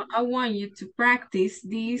I want you to practice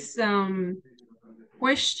these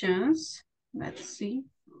questions. Let's see.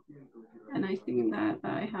 And I think that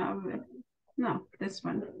I have No, this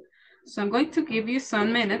one. So I'm going to give you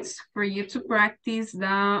some minutes for you to practice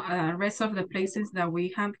the rest of the places that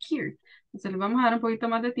we have here. Entonces, les vamos a dar un poquito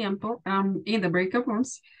más de tiempo in the breakout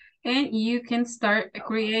rooms, and you can start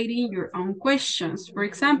creating your own questions. For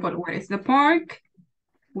example, where is the park?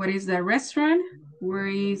 What is the restaurant? Where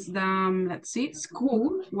is the, let's see,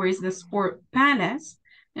 school? Where is the sport palace?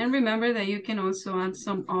 And remember that you can also add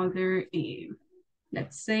some other,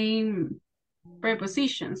 let's say,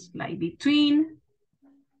 prepositions like between,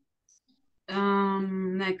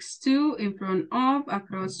 next to, in front of,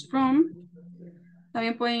 across from.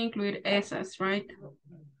 También pueden incluir esas, right?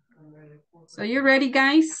 So you ready,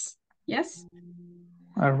 guys? Yes?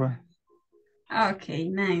 All right. Okay,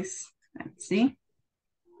 nice. Let's see.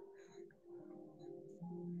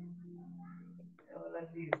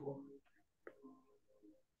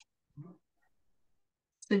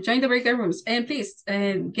 So join the breakout rooms. And please,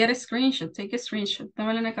 get a screenshot. Take a screenshot.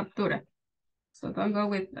 Tómale una captura. So don't go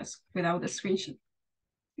with us without the screenshot.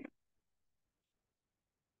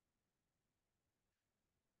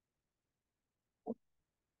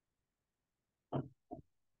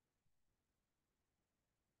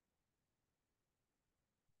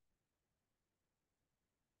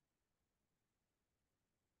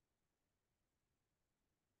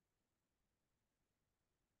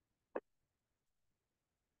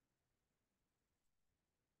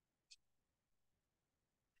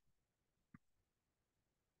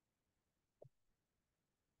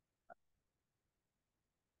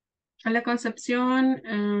 Hola Concepción,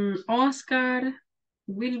 Oscar,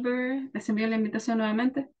 Wilber, les envío la invitación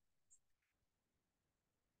nuevamente.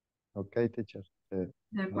 Ok, teacher. De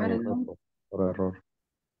Me acuerdo. borró por error.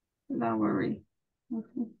 Don't worry.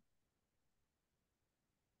 Okay.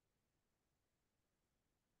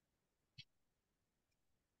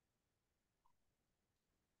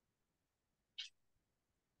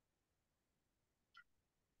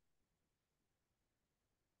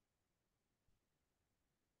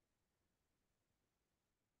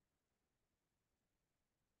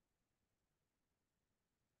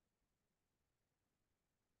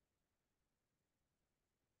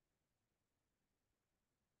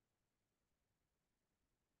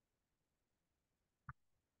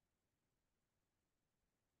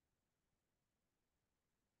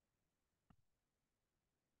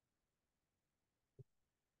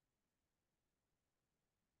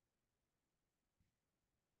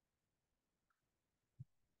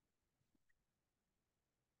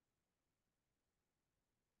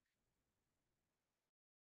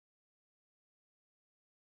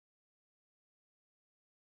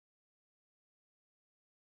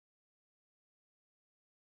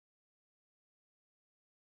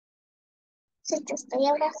 Sí, te estoy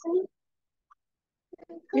abrazando.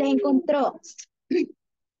 La encontró.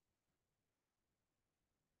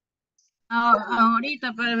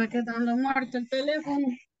 Ahorita, pero me queda dando muerto el teléfono.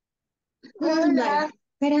 Hola.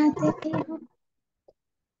 Espérate, hijo.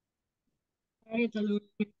 Ahorita lo...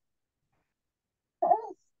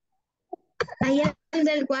 Ahí el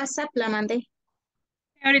del WhatsApp la mandé.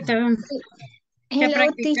 Ahorita, ¿qué Hello,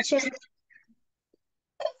 práctica? teacher.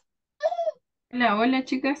 Hola, hola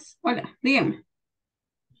chicas. Hola, díganme.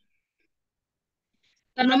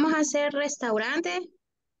 ¿Vamos a hacer restaurante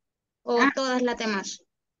o Ah, todas las demás?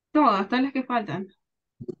 todas las que faltan.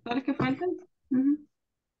 Todas las que faltan. Ujú.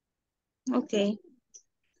 Ok.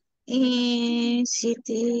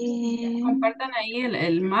 Siete. Compartan ahí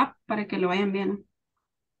el map para que lo vayan viendo.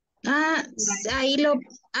 Ah, ahí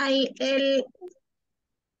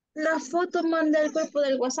la foto manda el grupo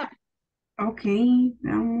del WhatsApp. Ok,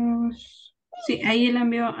 vamos. Sí, ahí la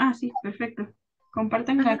envió. Ah, sí, perfecto.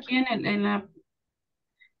 Compártanlo Ajá. aquí en la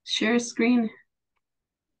share screen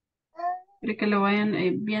para que lo vayan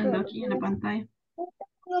viendo aquí en la pantalla.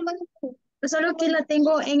 Solo que la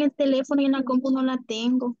tengo en el teléfono y en la compu no la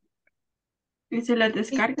tengo. ¿Y se la Es,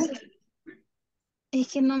 descarga? es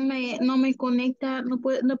que no me conecta, no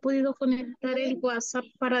he podido conectar el WhatsApp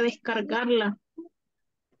para descargarla.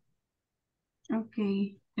 Ok.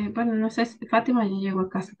 Bueno, no sé, Fátima ya llegó a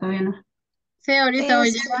casa, todavía no. Sí, ahorita voy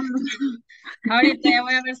Es, llegando. Ahorita ya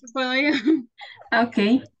voy a ver si puedo ir.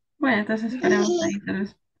 Ok. Bueno, entonces esperamos ahí tal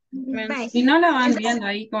vez. bye. Y no la van viendo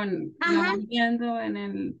ahí la Ajá. van viendo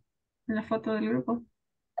en la foto del grupo.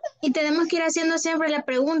 Y tenemos que ir haciendo siempre la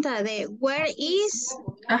pregunta de where is.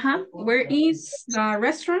 Ajá. Where is the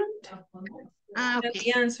restaurant? Ah, That's ok.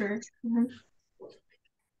 the answer. Ujú.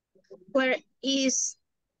 Where is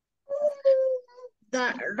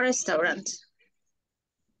the restaurant?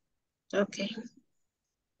 Ok.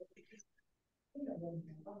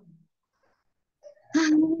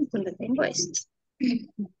 ¿Dónde tengo esto?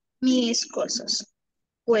 Mis cosas.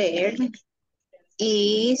 Where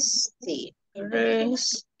is the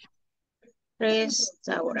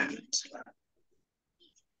restaurant.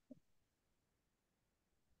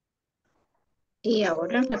 Y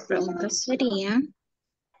ahora la pregunta sería,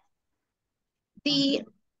 the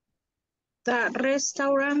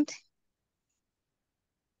restaurant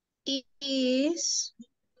is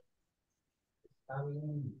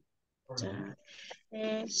the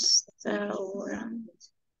restaurant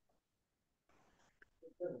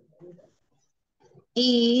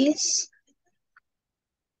is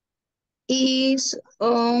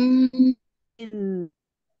on In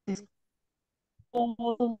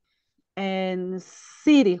school and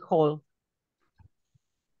city hall.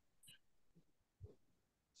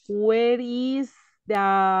 Where is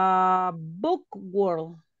the book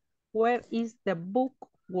world? Where is the book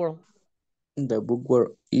world? The book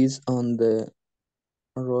world is on the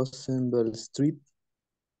Rosenberg Street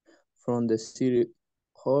from the City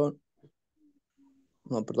Hall.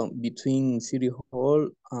 No, perdón, between City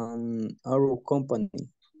Hall and Arrow Company.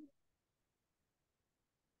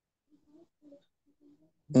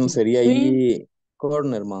 Sería ahí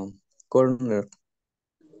Corner, man. Corner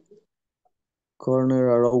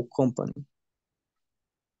Arrow Company.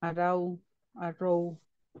 Arrow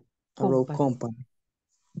Company.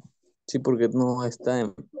 Sí, porque no está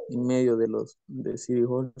en medio de City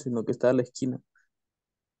Hall, sino que está a la esquina.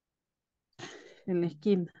 En la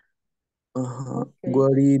esquina. Ajá. Okay.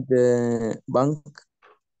 Where is the bank?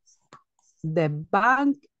 The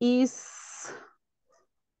bank is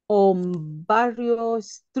on Barrio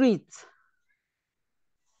Street.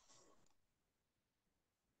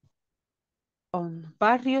 On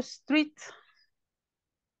Barrio Street.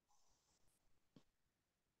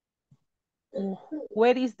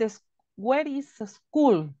 Where is the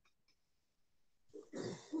school?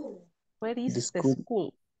 Where is the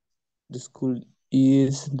school? The school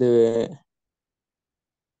is the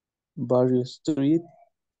Barrio Street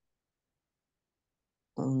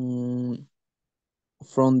from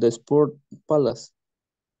the Sport Palace.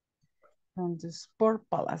 From the Sport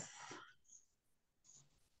Palace.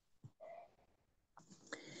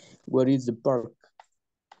 Where is the park?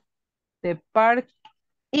 The park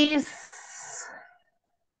is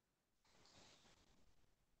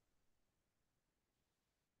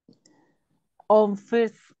on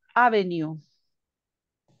First Avenue.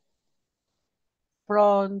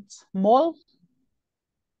 Front Mall.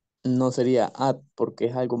 No sería at porque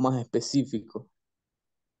es algo más específico.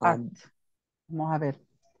 At. Vamos a ver.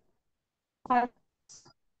 At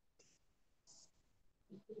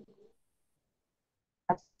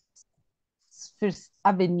First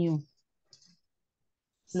Avenue.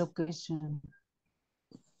 Location.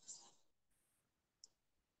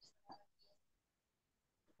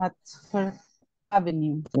 At First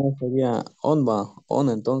Avenue. No, sería on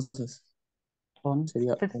entonces. On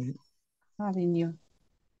sería First on. Avenue.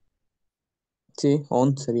 Sí,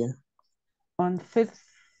 on sería. On First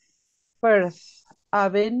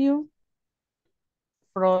Avenue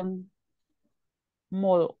from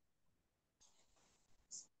Mall.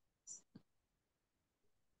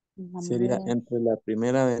 Sería entre la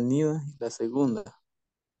primera avenida y la segunda.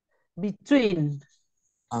 Between.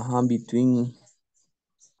 Ajá, between.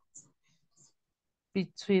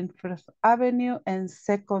 Between First Avenue and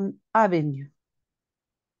Second Avenue.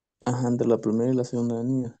 Ajá, entre la primera y la segunda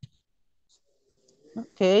avenida.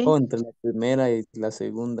 Okay. O entre la primera y la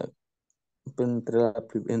segunda.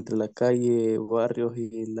 Entre la calle Barrios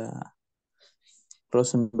y la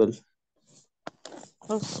Rosenberg.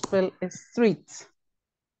 Roosevelt Street.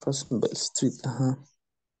 Rosenberg Street, ajá.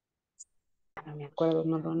 No me acuerdo,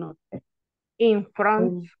 no lo noté. In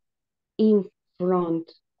front. In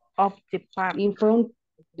front. Of the park. In front,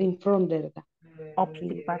 ¿verdad? Of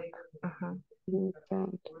the park. Ajá. In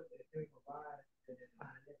front.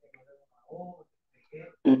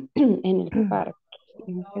 En el parque.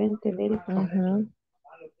 Enfrente del parque.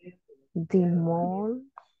 The mall.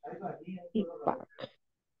 Y parque.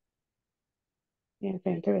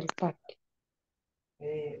 Enfrente del parque.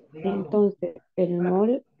 Entonces, el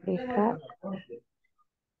mall está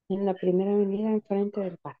en la primera avenida enfrente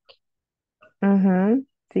del parque.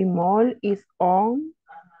 The mall is on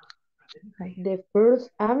The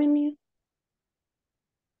First Avenue.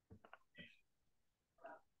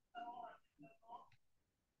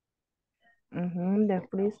 The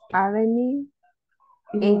First Avenue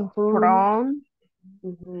in front.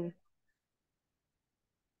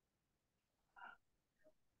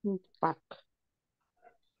 Park.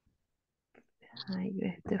 Ay,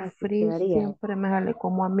 este Así free quedaría. siempre me sale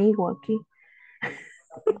como amigo aquí.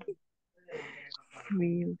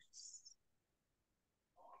 Free.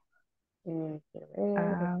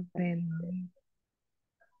 Avenue.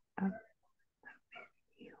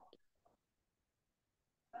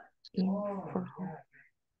 In front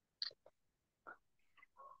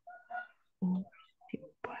of the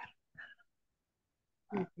park.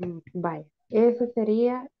 Vaya, ese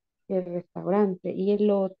sería el restaurante. Y el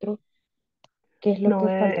otro, ¿qué es lo No, que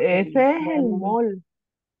falta? ese es el Podemos ver. mall.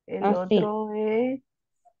 El Sí, otro es,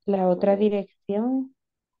 la otra dirección,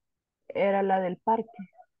 era la del parque.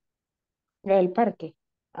 la del parque.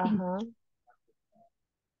 Ajá.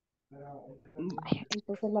 Vaya,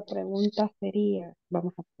 entonces la pregunta sería,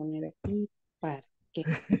 vamos a poner aquí, parque.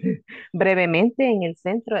 Brevemente en el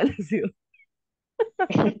centro de la ciudad.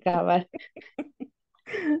 Cabal.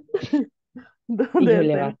 ¿Dónde Híjole,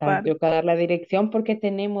 está el bastante. parque? Tengo que dar la dirección porque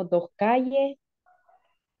tenemos dos calles,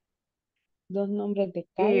 dos nombres de Y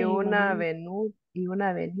calles, imagínate. y una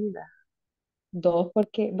avenida. Dos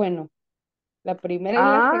porque, bueno, la primera y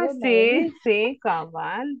la Ah, segunda avenida. sí, sí,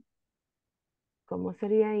 cabal. ¿Cómo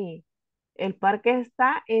sería ahí? El parque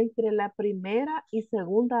está entre la primera y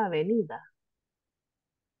segunda avenida.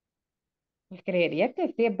 Pues creería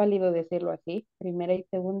que sí es válido decirlo así. Primera y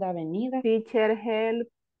segunda avenida. Teacher help.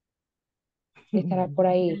 Estará por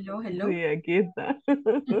ahí. Hello, hello. Sí, aquí está.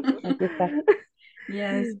 Aquí está.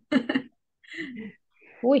 Yes.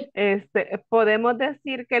 Uy, Podemos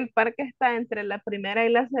decir que el parque está entre la primera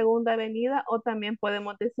y la segunda avenida, o también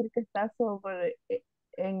podemos decir que está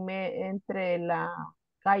entre la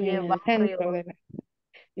calle en el centro Barrio de la...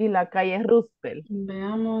 y la calle Roosevelt.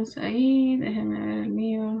 Veamos ahí, déjenme ver el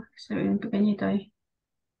mío, se ve un pequeñito ahí.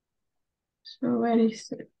 So where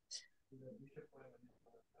is it?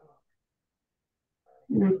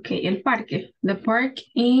 Ok, el parque. The park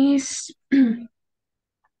is the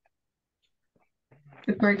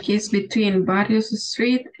park is between Barrios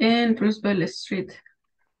Street and Roosevelt Street.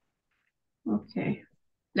 Okay.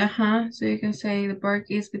 So you can say the park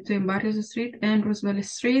is between Barrios Street and Roosevelt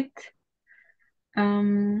Street.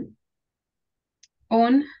 On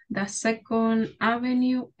the Second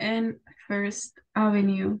Avenue and First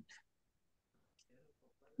Avenue.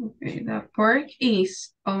 Okay, the park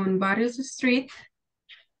is on Barrios Street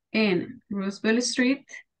and Roosevelt Street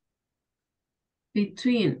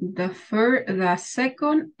between the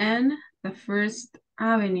Second and the First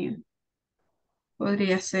Avenue.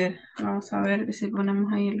 Podría ser. Vamos a ver si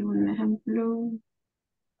ponemos ahí algún ejemplo.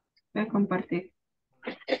 Voy a compartir.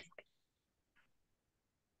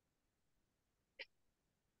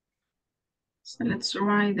 So let's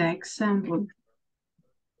write the example.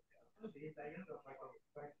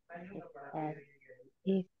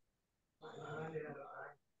 Y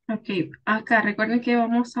Ok, acá recuerden que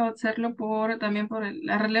vamos a hacerlo también por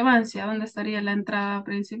la relevancia, donde estaría la entrada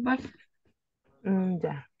principal.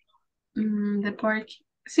 Ya. The park.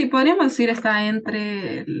 Sí, podríamos decir está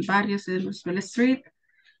entre el barrio de Roosevelt Street.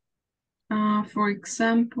 For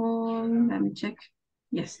example, let me check.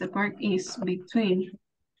 Yes, the park is between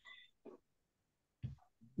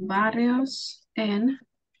Barrios and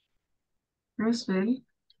Roosevelt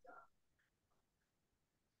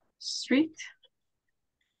Street.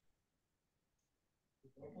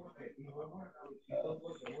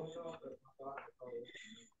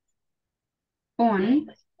 On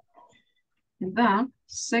the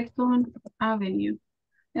Second Avenue.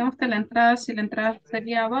 Digamos que la entrada, si la entrada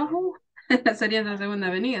sería abajo, sería la segunda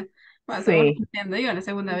avenida. Bueno, según lo que Sí. entiendo yo, la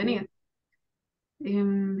segunda avenida.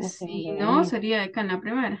 la Si segunda no, avenida. sería acá en la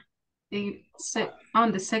primera.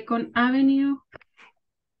 On the Second Avenue.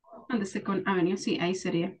 On the Second Avenue, sí, ahí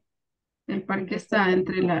sería. El parque está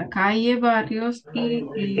entre la calle Barrios y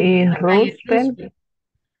Y la calle Roosevelt. Roosevelt,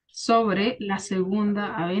 sobre la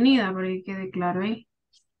segunda avenida, para que quede claro ahí.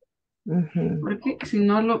 Porque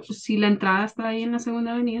si la entrada está ahí en la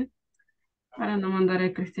segunda avenida, para no mandar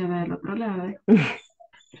a Cristiana del otro lado.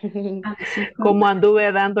 Como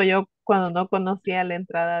anduve dando yo cuando no conocía la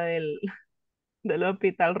entrada del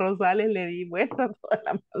Hospital Rosales, le di vuelta toda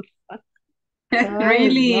la manzana. Ay,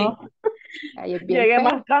 Really? no. Ahí es bien Llegué feo.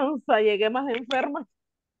 más cansada, llegué más enferma.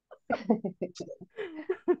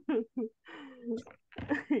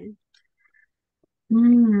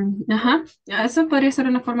 Ajá. Eso podría ser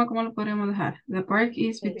una forma como lo podríamos dejar. The park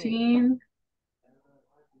is Sí. between.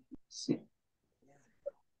 Sí.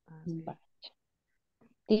 Va.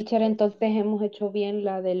 Teacher, entonces hemos hecho bien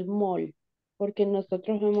la del mall, porque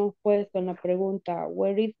nosotros hemos puesto en la pregunta,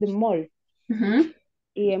 where is the mall?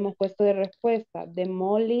 Y hemos puesto de respuesta, the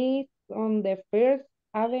mall is on the First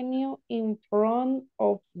Avenue in front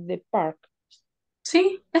of the park.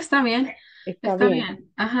 Sí, está bien. Está Está bien.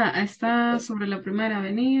 bien. Ajá, está sobre la primera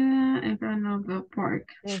avenida, in front of the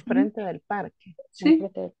park. Enfrente del parque. Sí.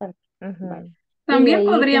 Enfrente del parque. Ujú. Vale. Y de También ahí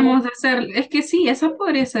podríamos hacer, es que sí, esa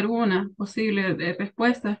podría ser una posible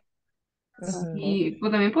respuesta. Y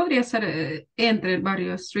pues, también podría ser entre el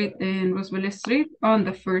barrio Street en Roosevelt Street, on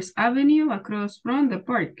the First Avenue, across from the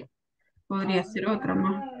park. Podría ser otra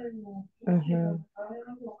más.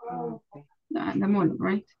 The mall,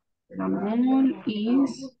 right? The mall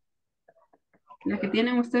is... La que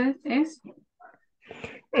tienen ustedes es...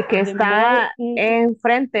 Que está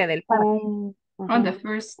enfrente del parque. On the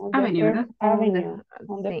First Avenue, ¿verdad?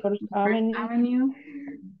 On the First Avenue.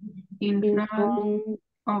 In front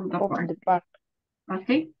of the park. Ok,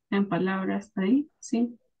 en palabras ahí,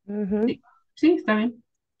 sí. Sí, sí, está bien.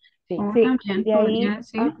 Sí, O sí. también De ahí, podría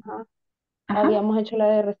decir. habíamos hecho la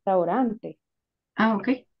de restaurante. Ah, ok.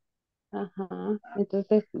 Ajá.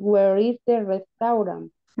 Entonces, where is the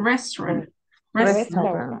restaurant? Restaurant.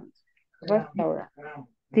 Restaurant.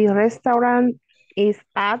 The restaurant is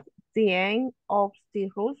at the end of the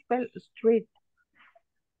Roosevelt Street.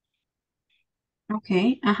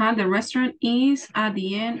 Okay, the restaurant is at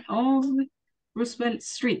the end of Roosevelt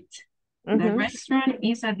Street. The restaurant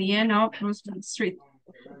is at the end of Roosevelt Street.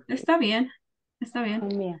 Está bien, está bien.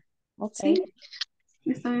 También, ok. Sí,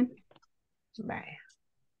 está bien. Vaya.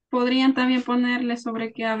 Podrían también ponerle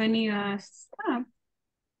sobre qué avenida está.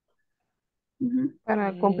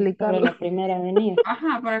 Para complicarlo. Sobre la primera avenida.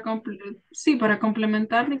 Ajá, sí, para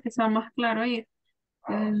complementarle que sea más claro ahí.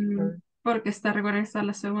 Porque recuerden, está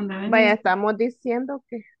la segunda avenida. Vaya, estamos diciendo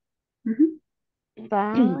que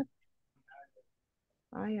está...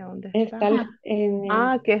 Ay, ¿a dónde está?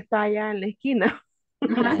 Que está allá en la esquina.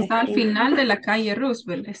 Ajá, está al final de la calle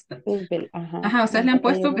Roosevelt. Ajá, ustedes le han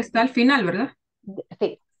puesto que está al final, ¿verdad?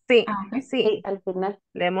 Sí. Sí, okay. Sí. Al final.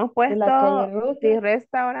 Le hemos puesto the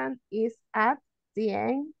restaurant is at the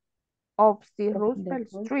end of the Roosevelt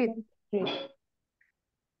Street.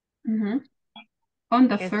 On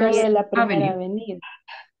the First Sobre la primera Avenue. avenida.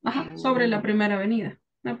 Ajá, sobre la primera avenida.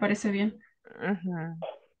 Me parece bien.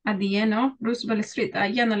 At the end of Roosevelt Street.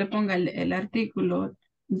 Ya no le ponga el artículo.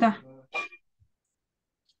 The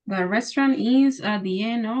restaurant is at the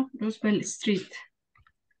end of Roosevelt Street.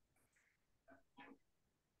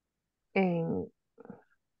 En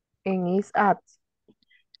is at.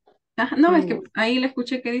 No, es que ahí le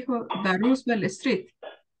escuché que dijo the Roosevelt Street.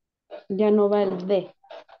 Ya no va el D.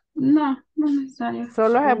 No, no es necesario.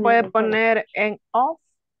 Solo se puede poner en off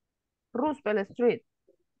Roosevelt Street.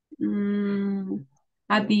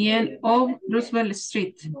 At the end of Roosevelt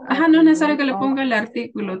Street. Ajá, no es necesario que le ponga el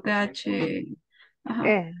artículo TH.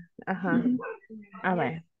 Ajá. A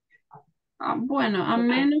ver. Bueno, a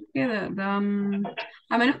menos que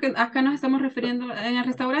acá nos estamos refiriendo en el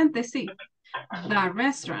restaurante, sí. The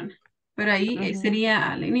restaurant. Pero ahí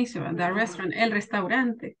sería al inicio, the restaurant, el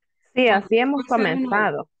restaurante. Sí, así hemos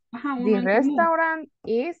comenzado. The restaurant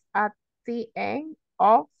is at the end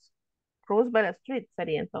of Roosevelt Street,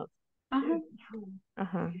 sería entonces. No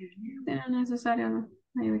es necesario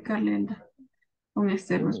dedicarle con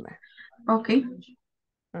este. Ok.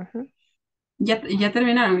 Ya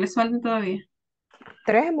terminaron, les faltan todavía.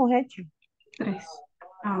 3 hemos hecho. 3.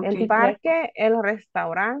 El parque, el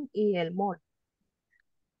restaurante y el mall.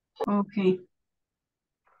 Ok.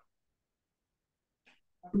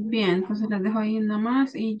 Bien, entonces les dejo ahí nada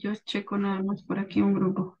más y yo checo nada más por aquí un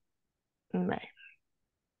grupo.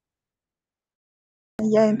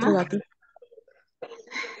 Ya entró la tía.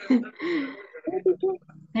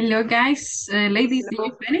 Hello guys, ladies, did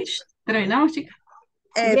you finish? ¿Terminamos, chicas?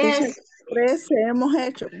 Yes. 3 hemos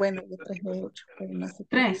hecho. Bueno, yo 3 he hecho, pero no sé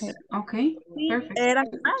 3, ok. Sí, Perfect. ¿eran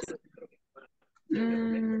más?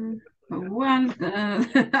 Well,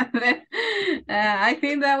 I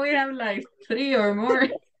think that we have like 3 or more,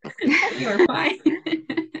 3 or 5.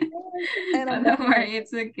 Don't worry,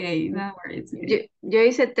 it's okay. Don't worry, it's okay. Yo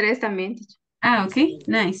hice 3 también. Ok,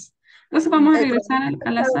 nice. Entonces vamos a regresar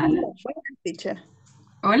a la sala.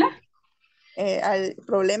 Hola. El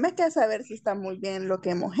problema es que saber si está muy bien lo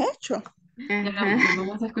que hemos hecho. Ya lo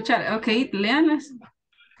vamos a escuchar. Ok, léanlas.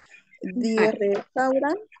 The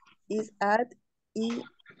restaurant is at the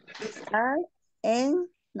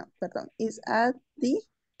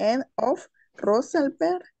end of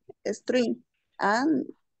Roosevelt Street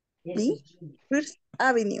and the First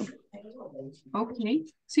Avenue. Okay,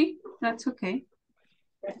 sí, that's okay.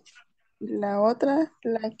 La otra,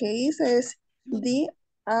 la que hice es the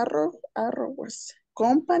Arrows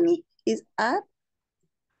Company is at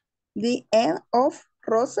the end of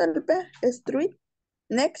Roosevelt Street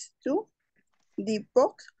next to the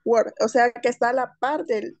box word. O sea que está a la par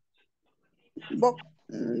del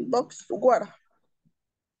box word.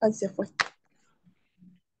 Ahí se fue.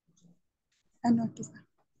 Ah, no, aquí está.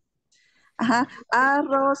 Ajá,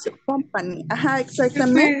 Arrows Company. Ajá,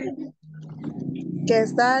 exactamente. que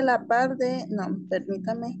está a la par de, no,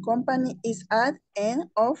 permítame, company is at end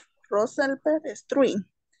of Roosevelt Street,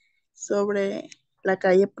 sobre la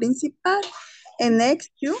calle principal, and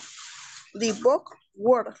next to the box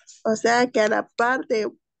word, o sea que a la par de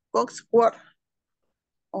box word,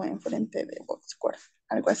 o enfrente de box word,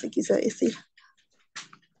 algo así quise decir.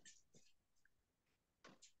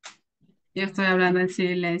 Yo estoy hablando en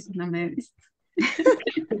silencio, no me he visto.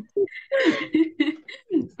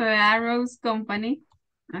 So, Arrows Company.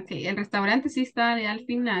 Ok, el restaurante sí está ahí al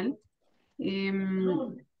final.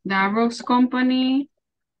 The Arrows Company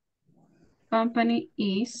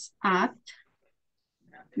is at,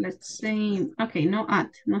 let's say, ok, no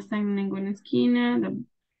at, no está en ninguna esquina. The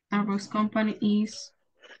Arrows Company is,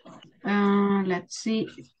 let's see,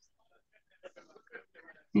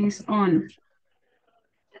 is on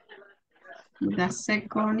the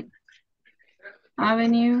Second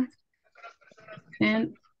Avenue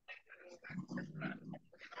and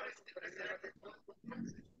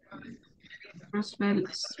Roosevelt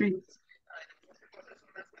Street.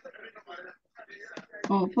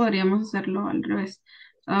 O podríamos hacerlo al revés.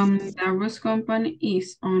 The Arrows Company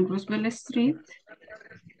is on Roosevelt Street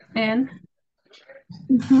and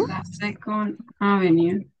the Second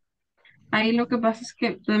Avenue. Ahí lo que pasa es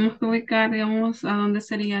que tenemos que ubicar, digamos, a dónde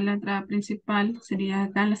sería la entrada principal. Sería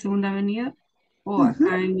acá en la segunda avenida o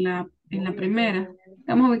acá en la primera.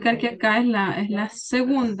 Vamos a ubicar que acá es la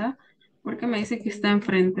segunda porque me dice que está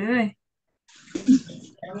enfrente de.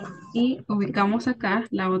 Y ubicamos acá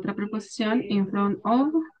la otra preposición in front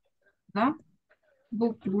of the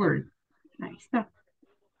book word. Ahí está.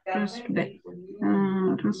 Roosevelt.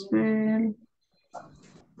 Roosevelt.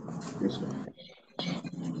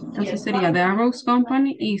 Entonces sería The Arrows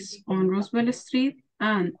Company is on Roosevelt Street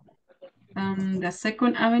and the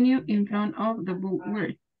Second Avenue in front of the book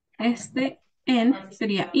word. Este en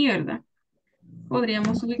sería I, ¿verdad?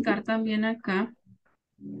 Podríamos ubicar también acá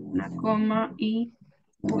una coma y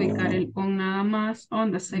ubicar el on nada más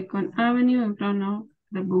on the Second Avenue in front of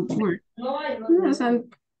the book word. O sea,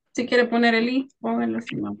 si quiere poner el I, póngalo,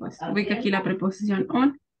 si no, pues ubica aquí la preposición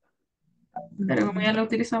on. Pero como ya lo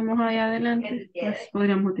utilizamos ahí adelante, pues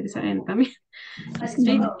podríamos utilizar en también.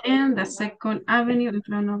 Street and the Second Avenue in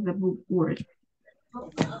front of the book word.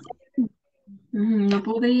 No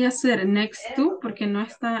podría ser next to porque no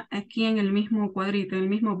está aquí en el mismo cuadrito, en el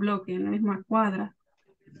mismo bloque, en la misma cuadra.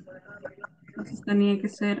 Entonces tenía que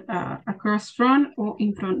ser across from o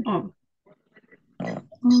in front of.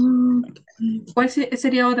 ¿Cuál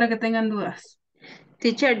sería otra que tengan dudas?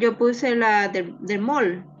 Teacher, yo puse la del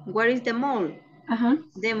mall. Where is the mall?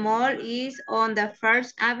 The mall is on the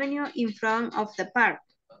First Avenue in front of the park.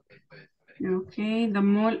 Okay, the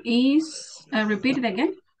mall is, repeat it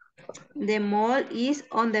again. The mall is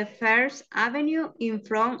on the First Avenue in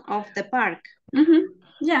front of the park.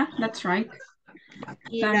 Yeah, that's right.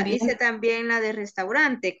 Y hice también la de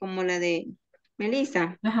restaurante, como la de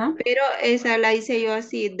Melissa. Pero esa la hice yo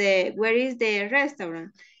así, de where is the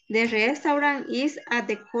restaurant? The restaurant is at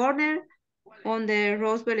the corner on the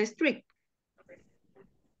Roosevelt Street.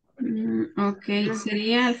 Ok,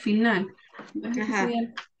 sería al final.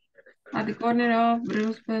 Sería at the corner of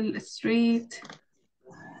Roosevelt Street.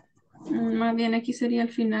 Más bien aquí sería al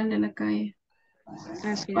final de la calle.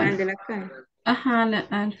 Al final de la calle. Ajá,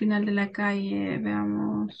 al final de la calle,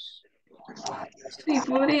 veamos. Sí,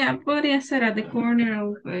 podría ser at the corner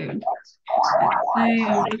of Roosevelt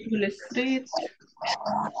Street.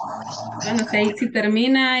 Bueno, si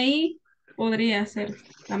termina ahí, podría ser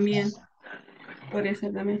también. Podría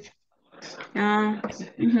ser también.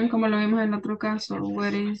 Como lo vimos en el otro caso.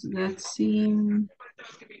 Where is that scene?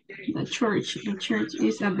 The church. The church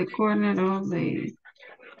is at the corner of the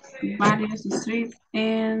various street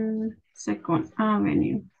and Second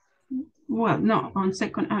Avenue. Well, no, on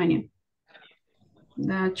Second Avenue.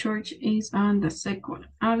 The church is on the Second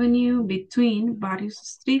Avenue between various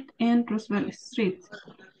street and Roosevelt Street.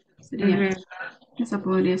 Sería, esa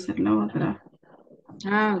podría ser la otra.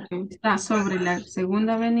 Ok. Está sobre la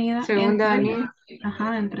segunda avenida. Segunda avenida.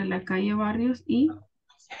 Ajá, entre la calle Barrios y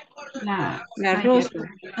la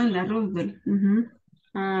Roosevelt. La Roosevelt.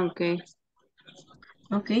 Okay.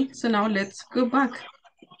 Okay, so now let's go back.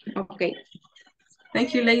 Okay.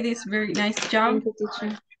 Thank you, ladies. Very nice job. Thank you,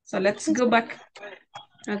 teacher. So let's go back.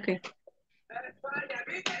 Okay.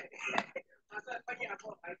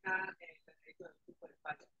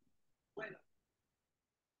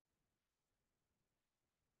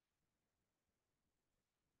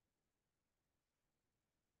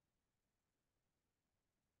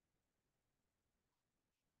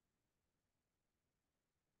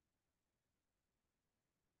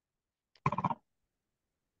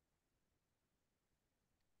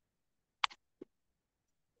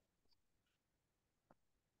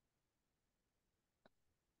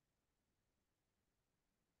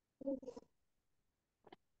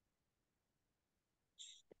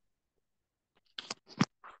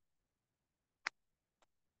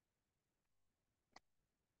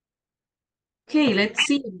 Okay, let's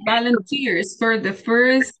see volunteers for the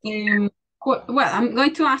first, well, I'm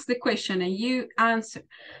going to ask the question and you answer.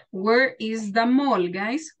 Where is the mall,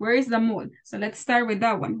 guys? Where is the mall? So let's start with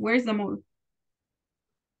that one. Where is the mall?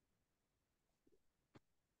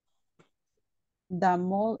 The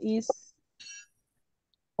mall is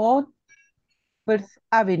on First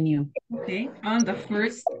Avenue. Okay, on the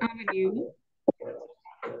First Avenue.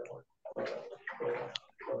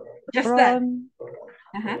 Just from,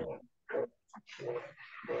 that.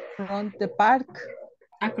 From the park.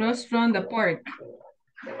 Across from the park.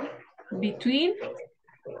 Between?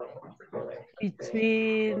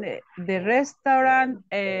 Between the restaurant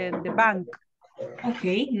and the bank.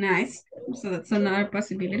 Okay, nice. So that's another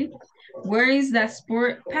possibility. Where is the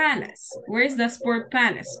Sport Palace? Where is the Sport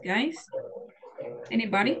Palace, guys?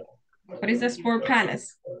 Anybody? What is the Sport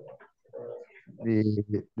Palace?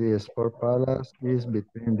 The Sport Palace is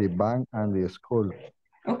between the bank and the school.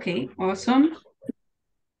 Okay, awesome.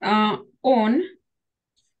 On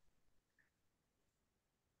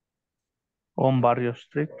Barrio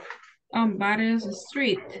Street. On Barrio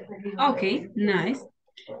Street. Okay, nice.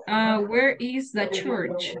 Where is the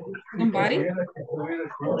church? Somebody?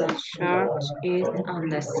 The church is on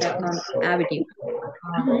the Second Avenue.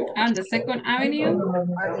 On the Second Avenue?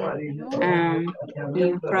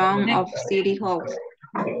 In front of City Hall.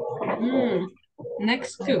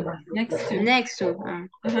 Next to. Next to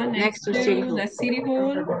City Hall. The City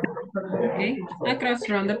Hall. Okay, across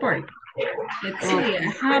from the park. Let's see,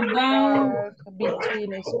 how about between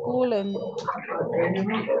the school and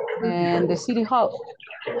the City Hall?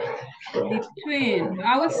 Between,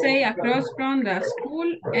 I would say across from the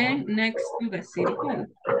school and next to the City Hall.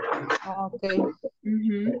 Okay.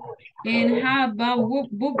 And how about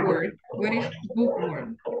bookwork? What is bookwork?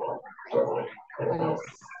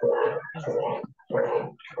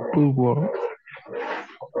 Bookwork.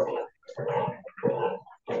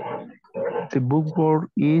 The bookwork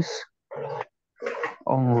is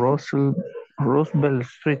on Roosevelt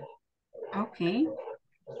Street. Okay.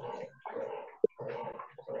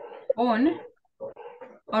 On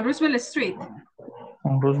Roosevelt Street.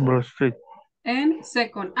 On Roosevelt Street. And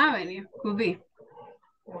Second Avenue could be.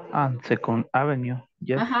 And Second Avenue,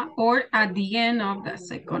 yes. Or at the end of the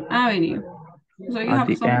Second Avenue. So you at have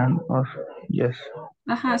the end of, yes.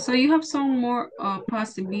 So you have some more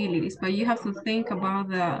possibilities, but you have to think about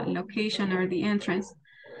the location or the entrance.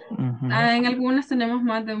 En algunas tenemos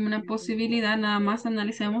más de una posibilidad, nada más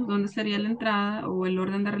analicemos dónde sería la entrada o el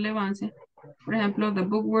orden de relevancia. Por ejemplo, the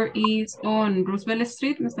bookwork is on Roosevelt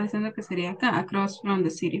Street, me está diciendo que sería acá, across from the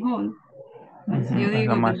City Hall. Si yo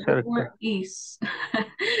digo the bookwork is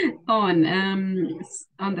on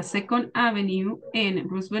the Second Avenue in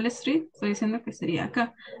Roosevelt Street, estoy diciendo que sería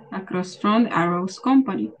acá, across from the Arrows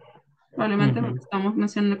Company. Probablemente porque estamos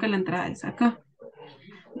mencionando que la entrada es acá.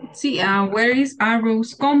 Sí, where is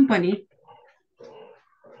Arrows Company?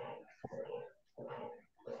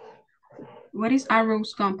 What is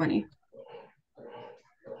Arrows Company?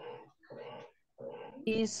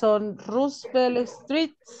 Is on Roosevelt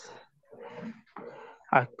Street.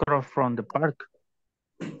 Across from the park.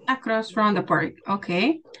 Across from the park,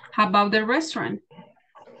 okay. How about the restaurant?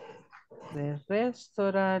 The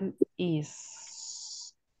restaurant is...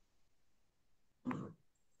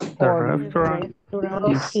 The restaurant is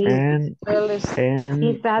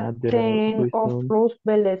at the end of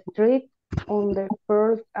Roosevelt Street on the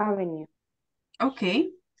First Avenue. Okay.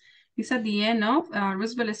 It's at the end of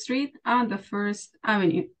Roosevelt Street on the First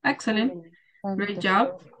Avenue. Excellent. Great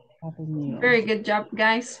job. Very good job,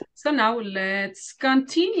 guys. So now let's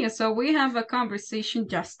continue. So we have a conversation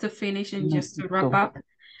just to finish and just to wrap up.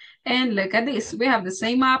 And look at this. We have the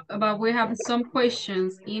same map, but we have some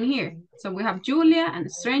questions in here. So we have Julia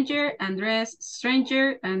and stranger, Andres,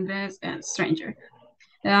 stranger, Andres, and stranger.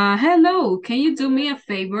 Hello, can you do me a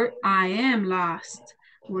favor? I am lost.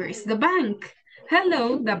 Where is the bank?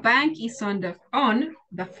 Hello, the bank is on the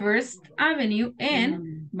First Avenue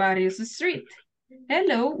and Barrios Street.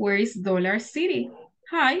 Hello, where is Dollar City?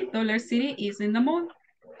 Hi, Dollar City is in the mall.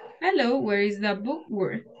 Hello, where is the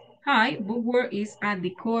bookwork? Hi, bookwork is at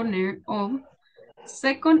the corner of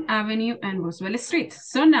Second Avenue and Roosevelt Street.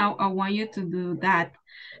 So now I want you to do that.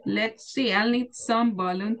 Let's see, I'll need some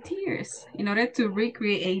volunteers in order to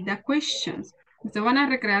recreate the questions. Ustedes van a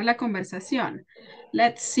recrear la conversación.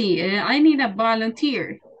 Let's see, I need a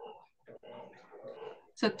volunteer.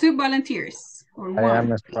 So 2 volunteers or 1. I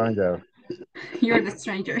am a stranger. You're the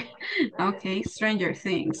stranger. Okay, stranger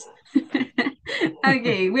things.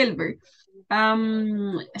 Okay, Wilbur.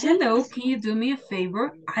 Hello, can you do me a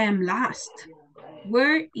favor? I am lost.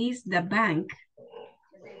 Where is the bank?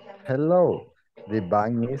 Hello, the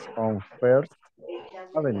bank is on First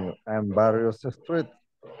Avenue and Barrios Street.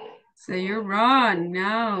 So you're wrong.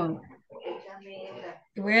 No.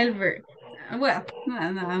 Wilbur. Well, no,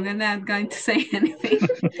 I'm not going to say anything.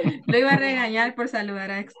 Lo iba a regañar por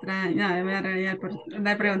saludar a extraño. No, me iba a regañar por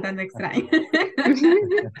andar preguntando extraño.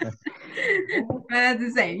 But that's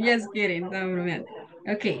the same. Just kidding. Don't remember.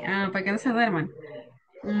 Okay, para que no se duerman.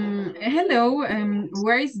 Hello,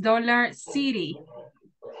 where is Dollar City?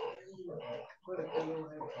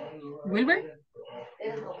 Wilbur?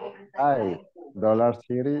 Hi, Dollar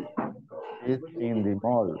City is in the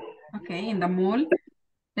mall. Okay, in the mall.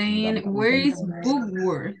 And where is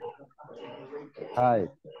Bookworth? Hi,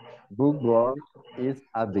 Bookworth is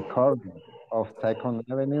at the corner of 2nd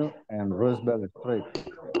Avenue and Roosevelt Street.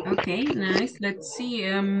 Okay, nice. Let's see.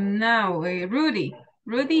 Now, Rudy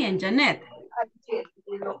and Janet.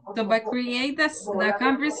 So, but create the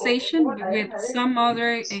conversation with some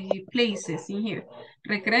other places in here.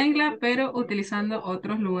 Recréenla, pero utilizando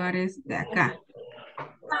otros lugares de acá.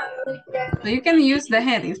 So you can use the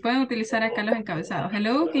headings. Pueden utilizar acá los encabezados.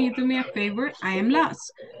 Hello, can you do me a favor? I am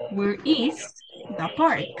lost. Where is the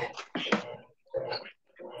park?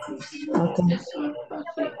 Okay.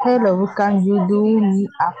 Hello, can you do me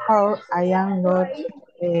a favor? I am lost.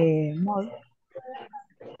 Mall.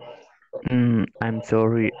 I'm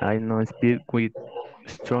sorry, I don't speak with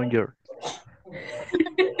strangers.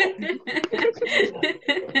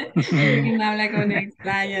 No habla con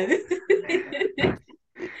extraños.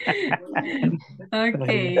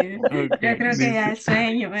 Okay. Yo creo que ya el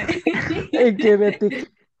sueño.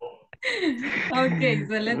 Okay,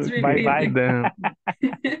 so let's repeat. Bye then.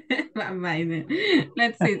 Bye then.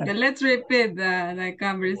 Let's see. So let's repeat the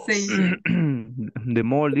conversation. The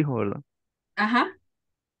mall, dijo, ¿verdad? Ajá.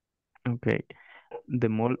 Okay. The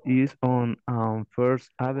mall is on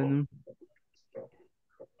First Avenue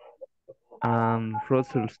and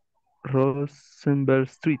Roosevelt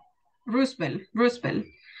Street. Roosevelt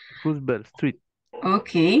Street.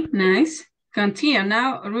 Okay, nice. Continue.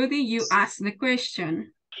 Now, Rudy, you ask the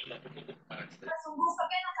question.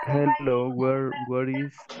 Hello, where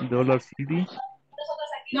is Dollar City?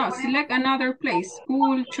 No, select another place.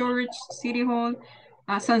 School, church, city hall,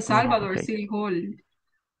 San Salvador City Hall.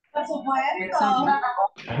 For example.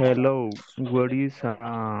 Hello, where is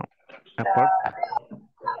a park?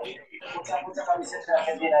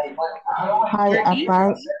 Hi, a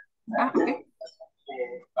park. Okay.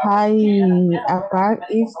 Hi, a park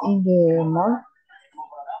is in the mall.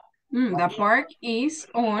 The park is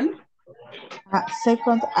on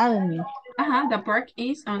 2nd Avenue. The park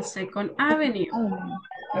is on 2nd Avenue.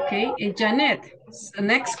 Okay, Janet, so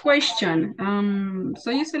next question.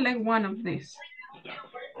 So you select one of these.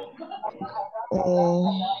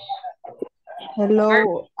 Hello.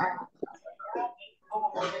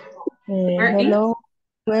 Hello.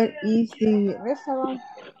 Where is the restaurant?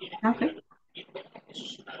 Okay.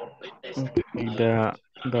 Okay,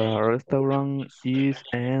 the restaurant is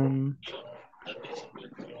in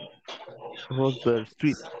Roosevelt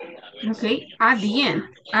Street. Okay, at the end.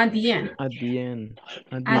 At the end of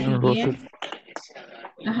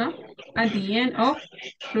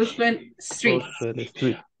Roosevelt Street. Roosevelt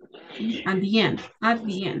Street. At the end,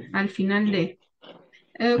 al final de.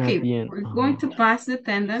 Okay, we're going to pass the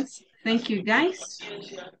attendance. Thank you, guys.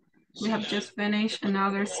 We have just finished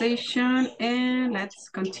another session and let's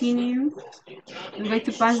continue. I'm going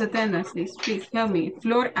to pass the attendance, please help me.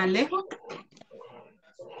 Flor Alejo.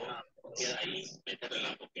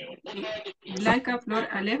 Blanca Flor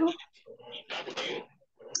Alejo.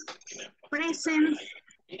 Present.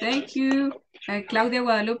 Thank you. Claudia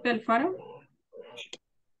Guadalupe Alfaro.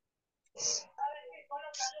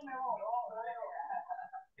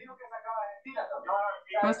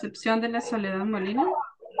 Concepción de la Soledad Molina.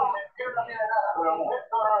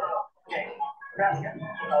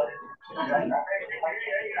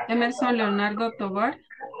 Emerson Leonardo Tobar.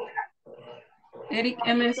 Eric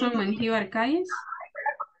Emerson Mengíbar Calles.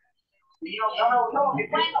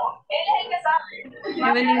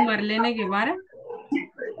 Evelyn Marlene Guevara.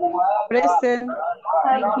 Present.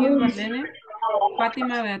 Thank you, Marlene.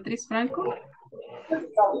 Fátima Beatriz Franco. Present.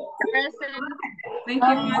 Thank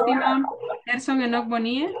you, Fátima. Gerson Enoch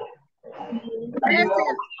Bonilla. Present.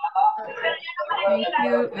 Thank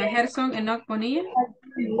you, Gerson Enoch Bonilla.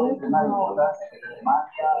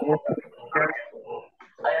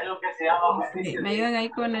 Okay, ¿me ayudan ahí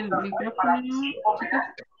con el micrófono, chicos?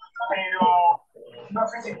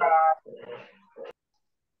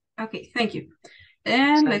 Okay, thank you.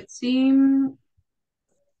 And let's see.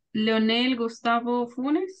 Leonel Gustavo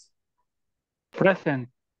Funes. Present.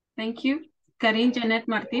 Thank you. Karin Janet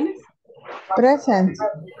Martínez. Present.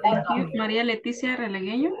 Thank you. María Leticia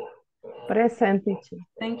Relegueño. Present, teacher.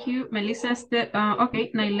 Thank you. Melissa,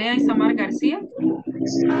 okay. Nailea Isamar García.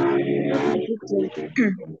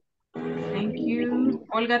 Thank you.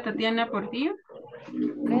 Olga Tatiana Portillo.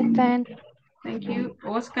 Present. Thank you.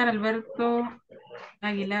 Oscar Alberto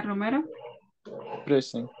Aguilar Romero.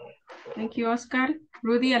 Present. Thank you, Oscar.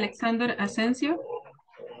 Rudy Alexander Asensio.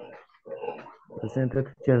 Presente,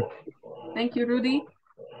 teacher. Thank you, Rudy.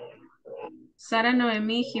 Sara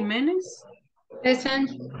Noemí Jiménez. Present.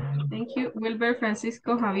 Thank you. Wilber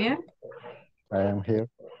Francisco Javier. I am here.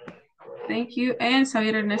 Thank you. And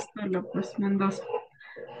Xavier Ernesto Lopez Mendoza.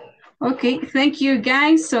 Okay, thank you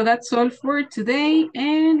guys. So that's all for today.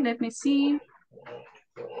 And let me see.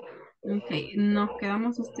 Okay, nos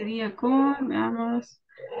quedamos este día con, veamos,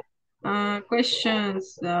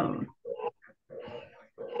 questions.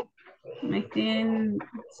 I think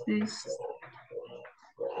this.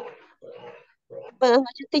 Buenas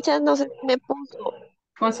noches, teacher. No sé si me puso.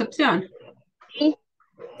 Concepción. Sí.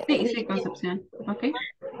 Sí, Concepción. Ok.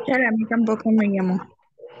 Ya, a mí tampoco me llamó.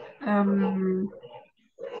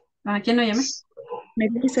 ¿A quién no llamé?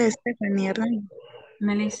 Melissa Estefanía Ryan.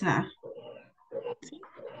 Melissa.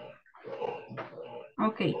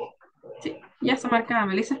 Ok. Sí, ya está marcada,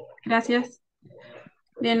 Melissa. Gracias.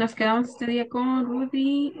 Bien, nos quedamos este día con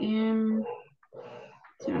Rudy.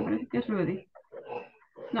 Sí, me parece que es Rudy.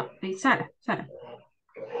 No, Sara.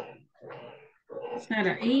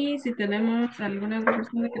 Sara, y si tenemos alguna otra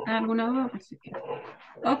persona que tenga alguna duda, pues sí.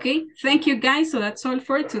 Okay, thank you guys. So that's all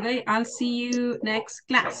for today. I'll see you next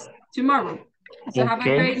class tomorrow. So have a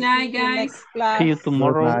great night, guys. See you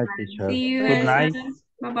tomorrow. Good night, teacher. See you. Good night.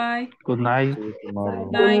 Bye-bye. Good night. See you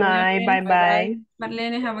tomorrow. Good night. Bye-bye.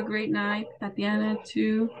 Marlene, have a great night. Tatiana,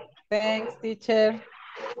 too. Thanks, teacher.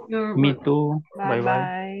 Me too. Bye-bye.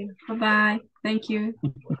 Bye-bye. Bye-bye. Thank you.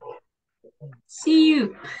 See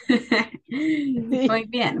you. Muy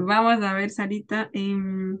bien, vamos a ver, Sarita.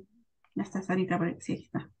 Ya está Sarita, por ahí. Sí,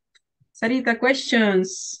 está. Sarita,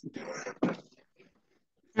 questions.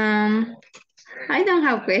 I don't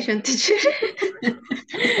have question, teacher.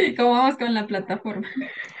 ¿Cómo vamos con la plataforma?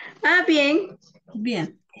 Bien.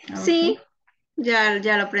 Bien. Okay. Sí, ya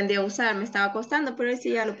lo aprendí a usar. Me estaba costando, pero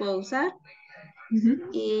sí ya lo puedo usar.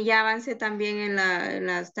 Y ya avancé también en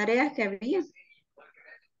las tareas que había.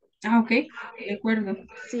 Ok, de acuerdo.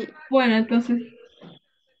 Sí. Bueno, entonces.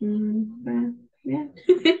 Bien.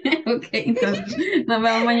 Ok, entonces nos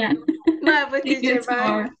vemos mañana. Bye, pues, teacher,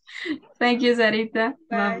 bye. Thank you, Sarita.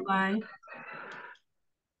 Bye-bye.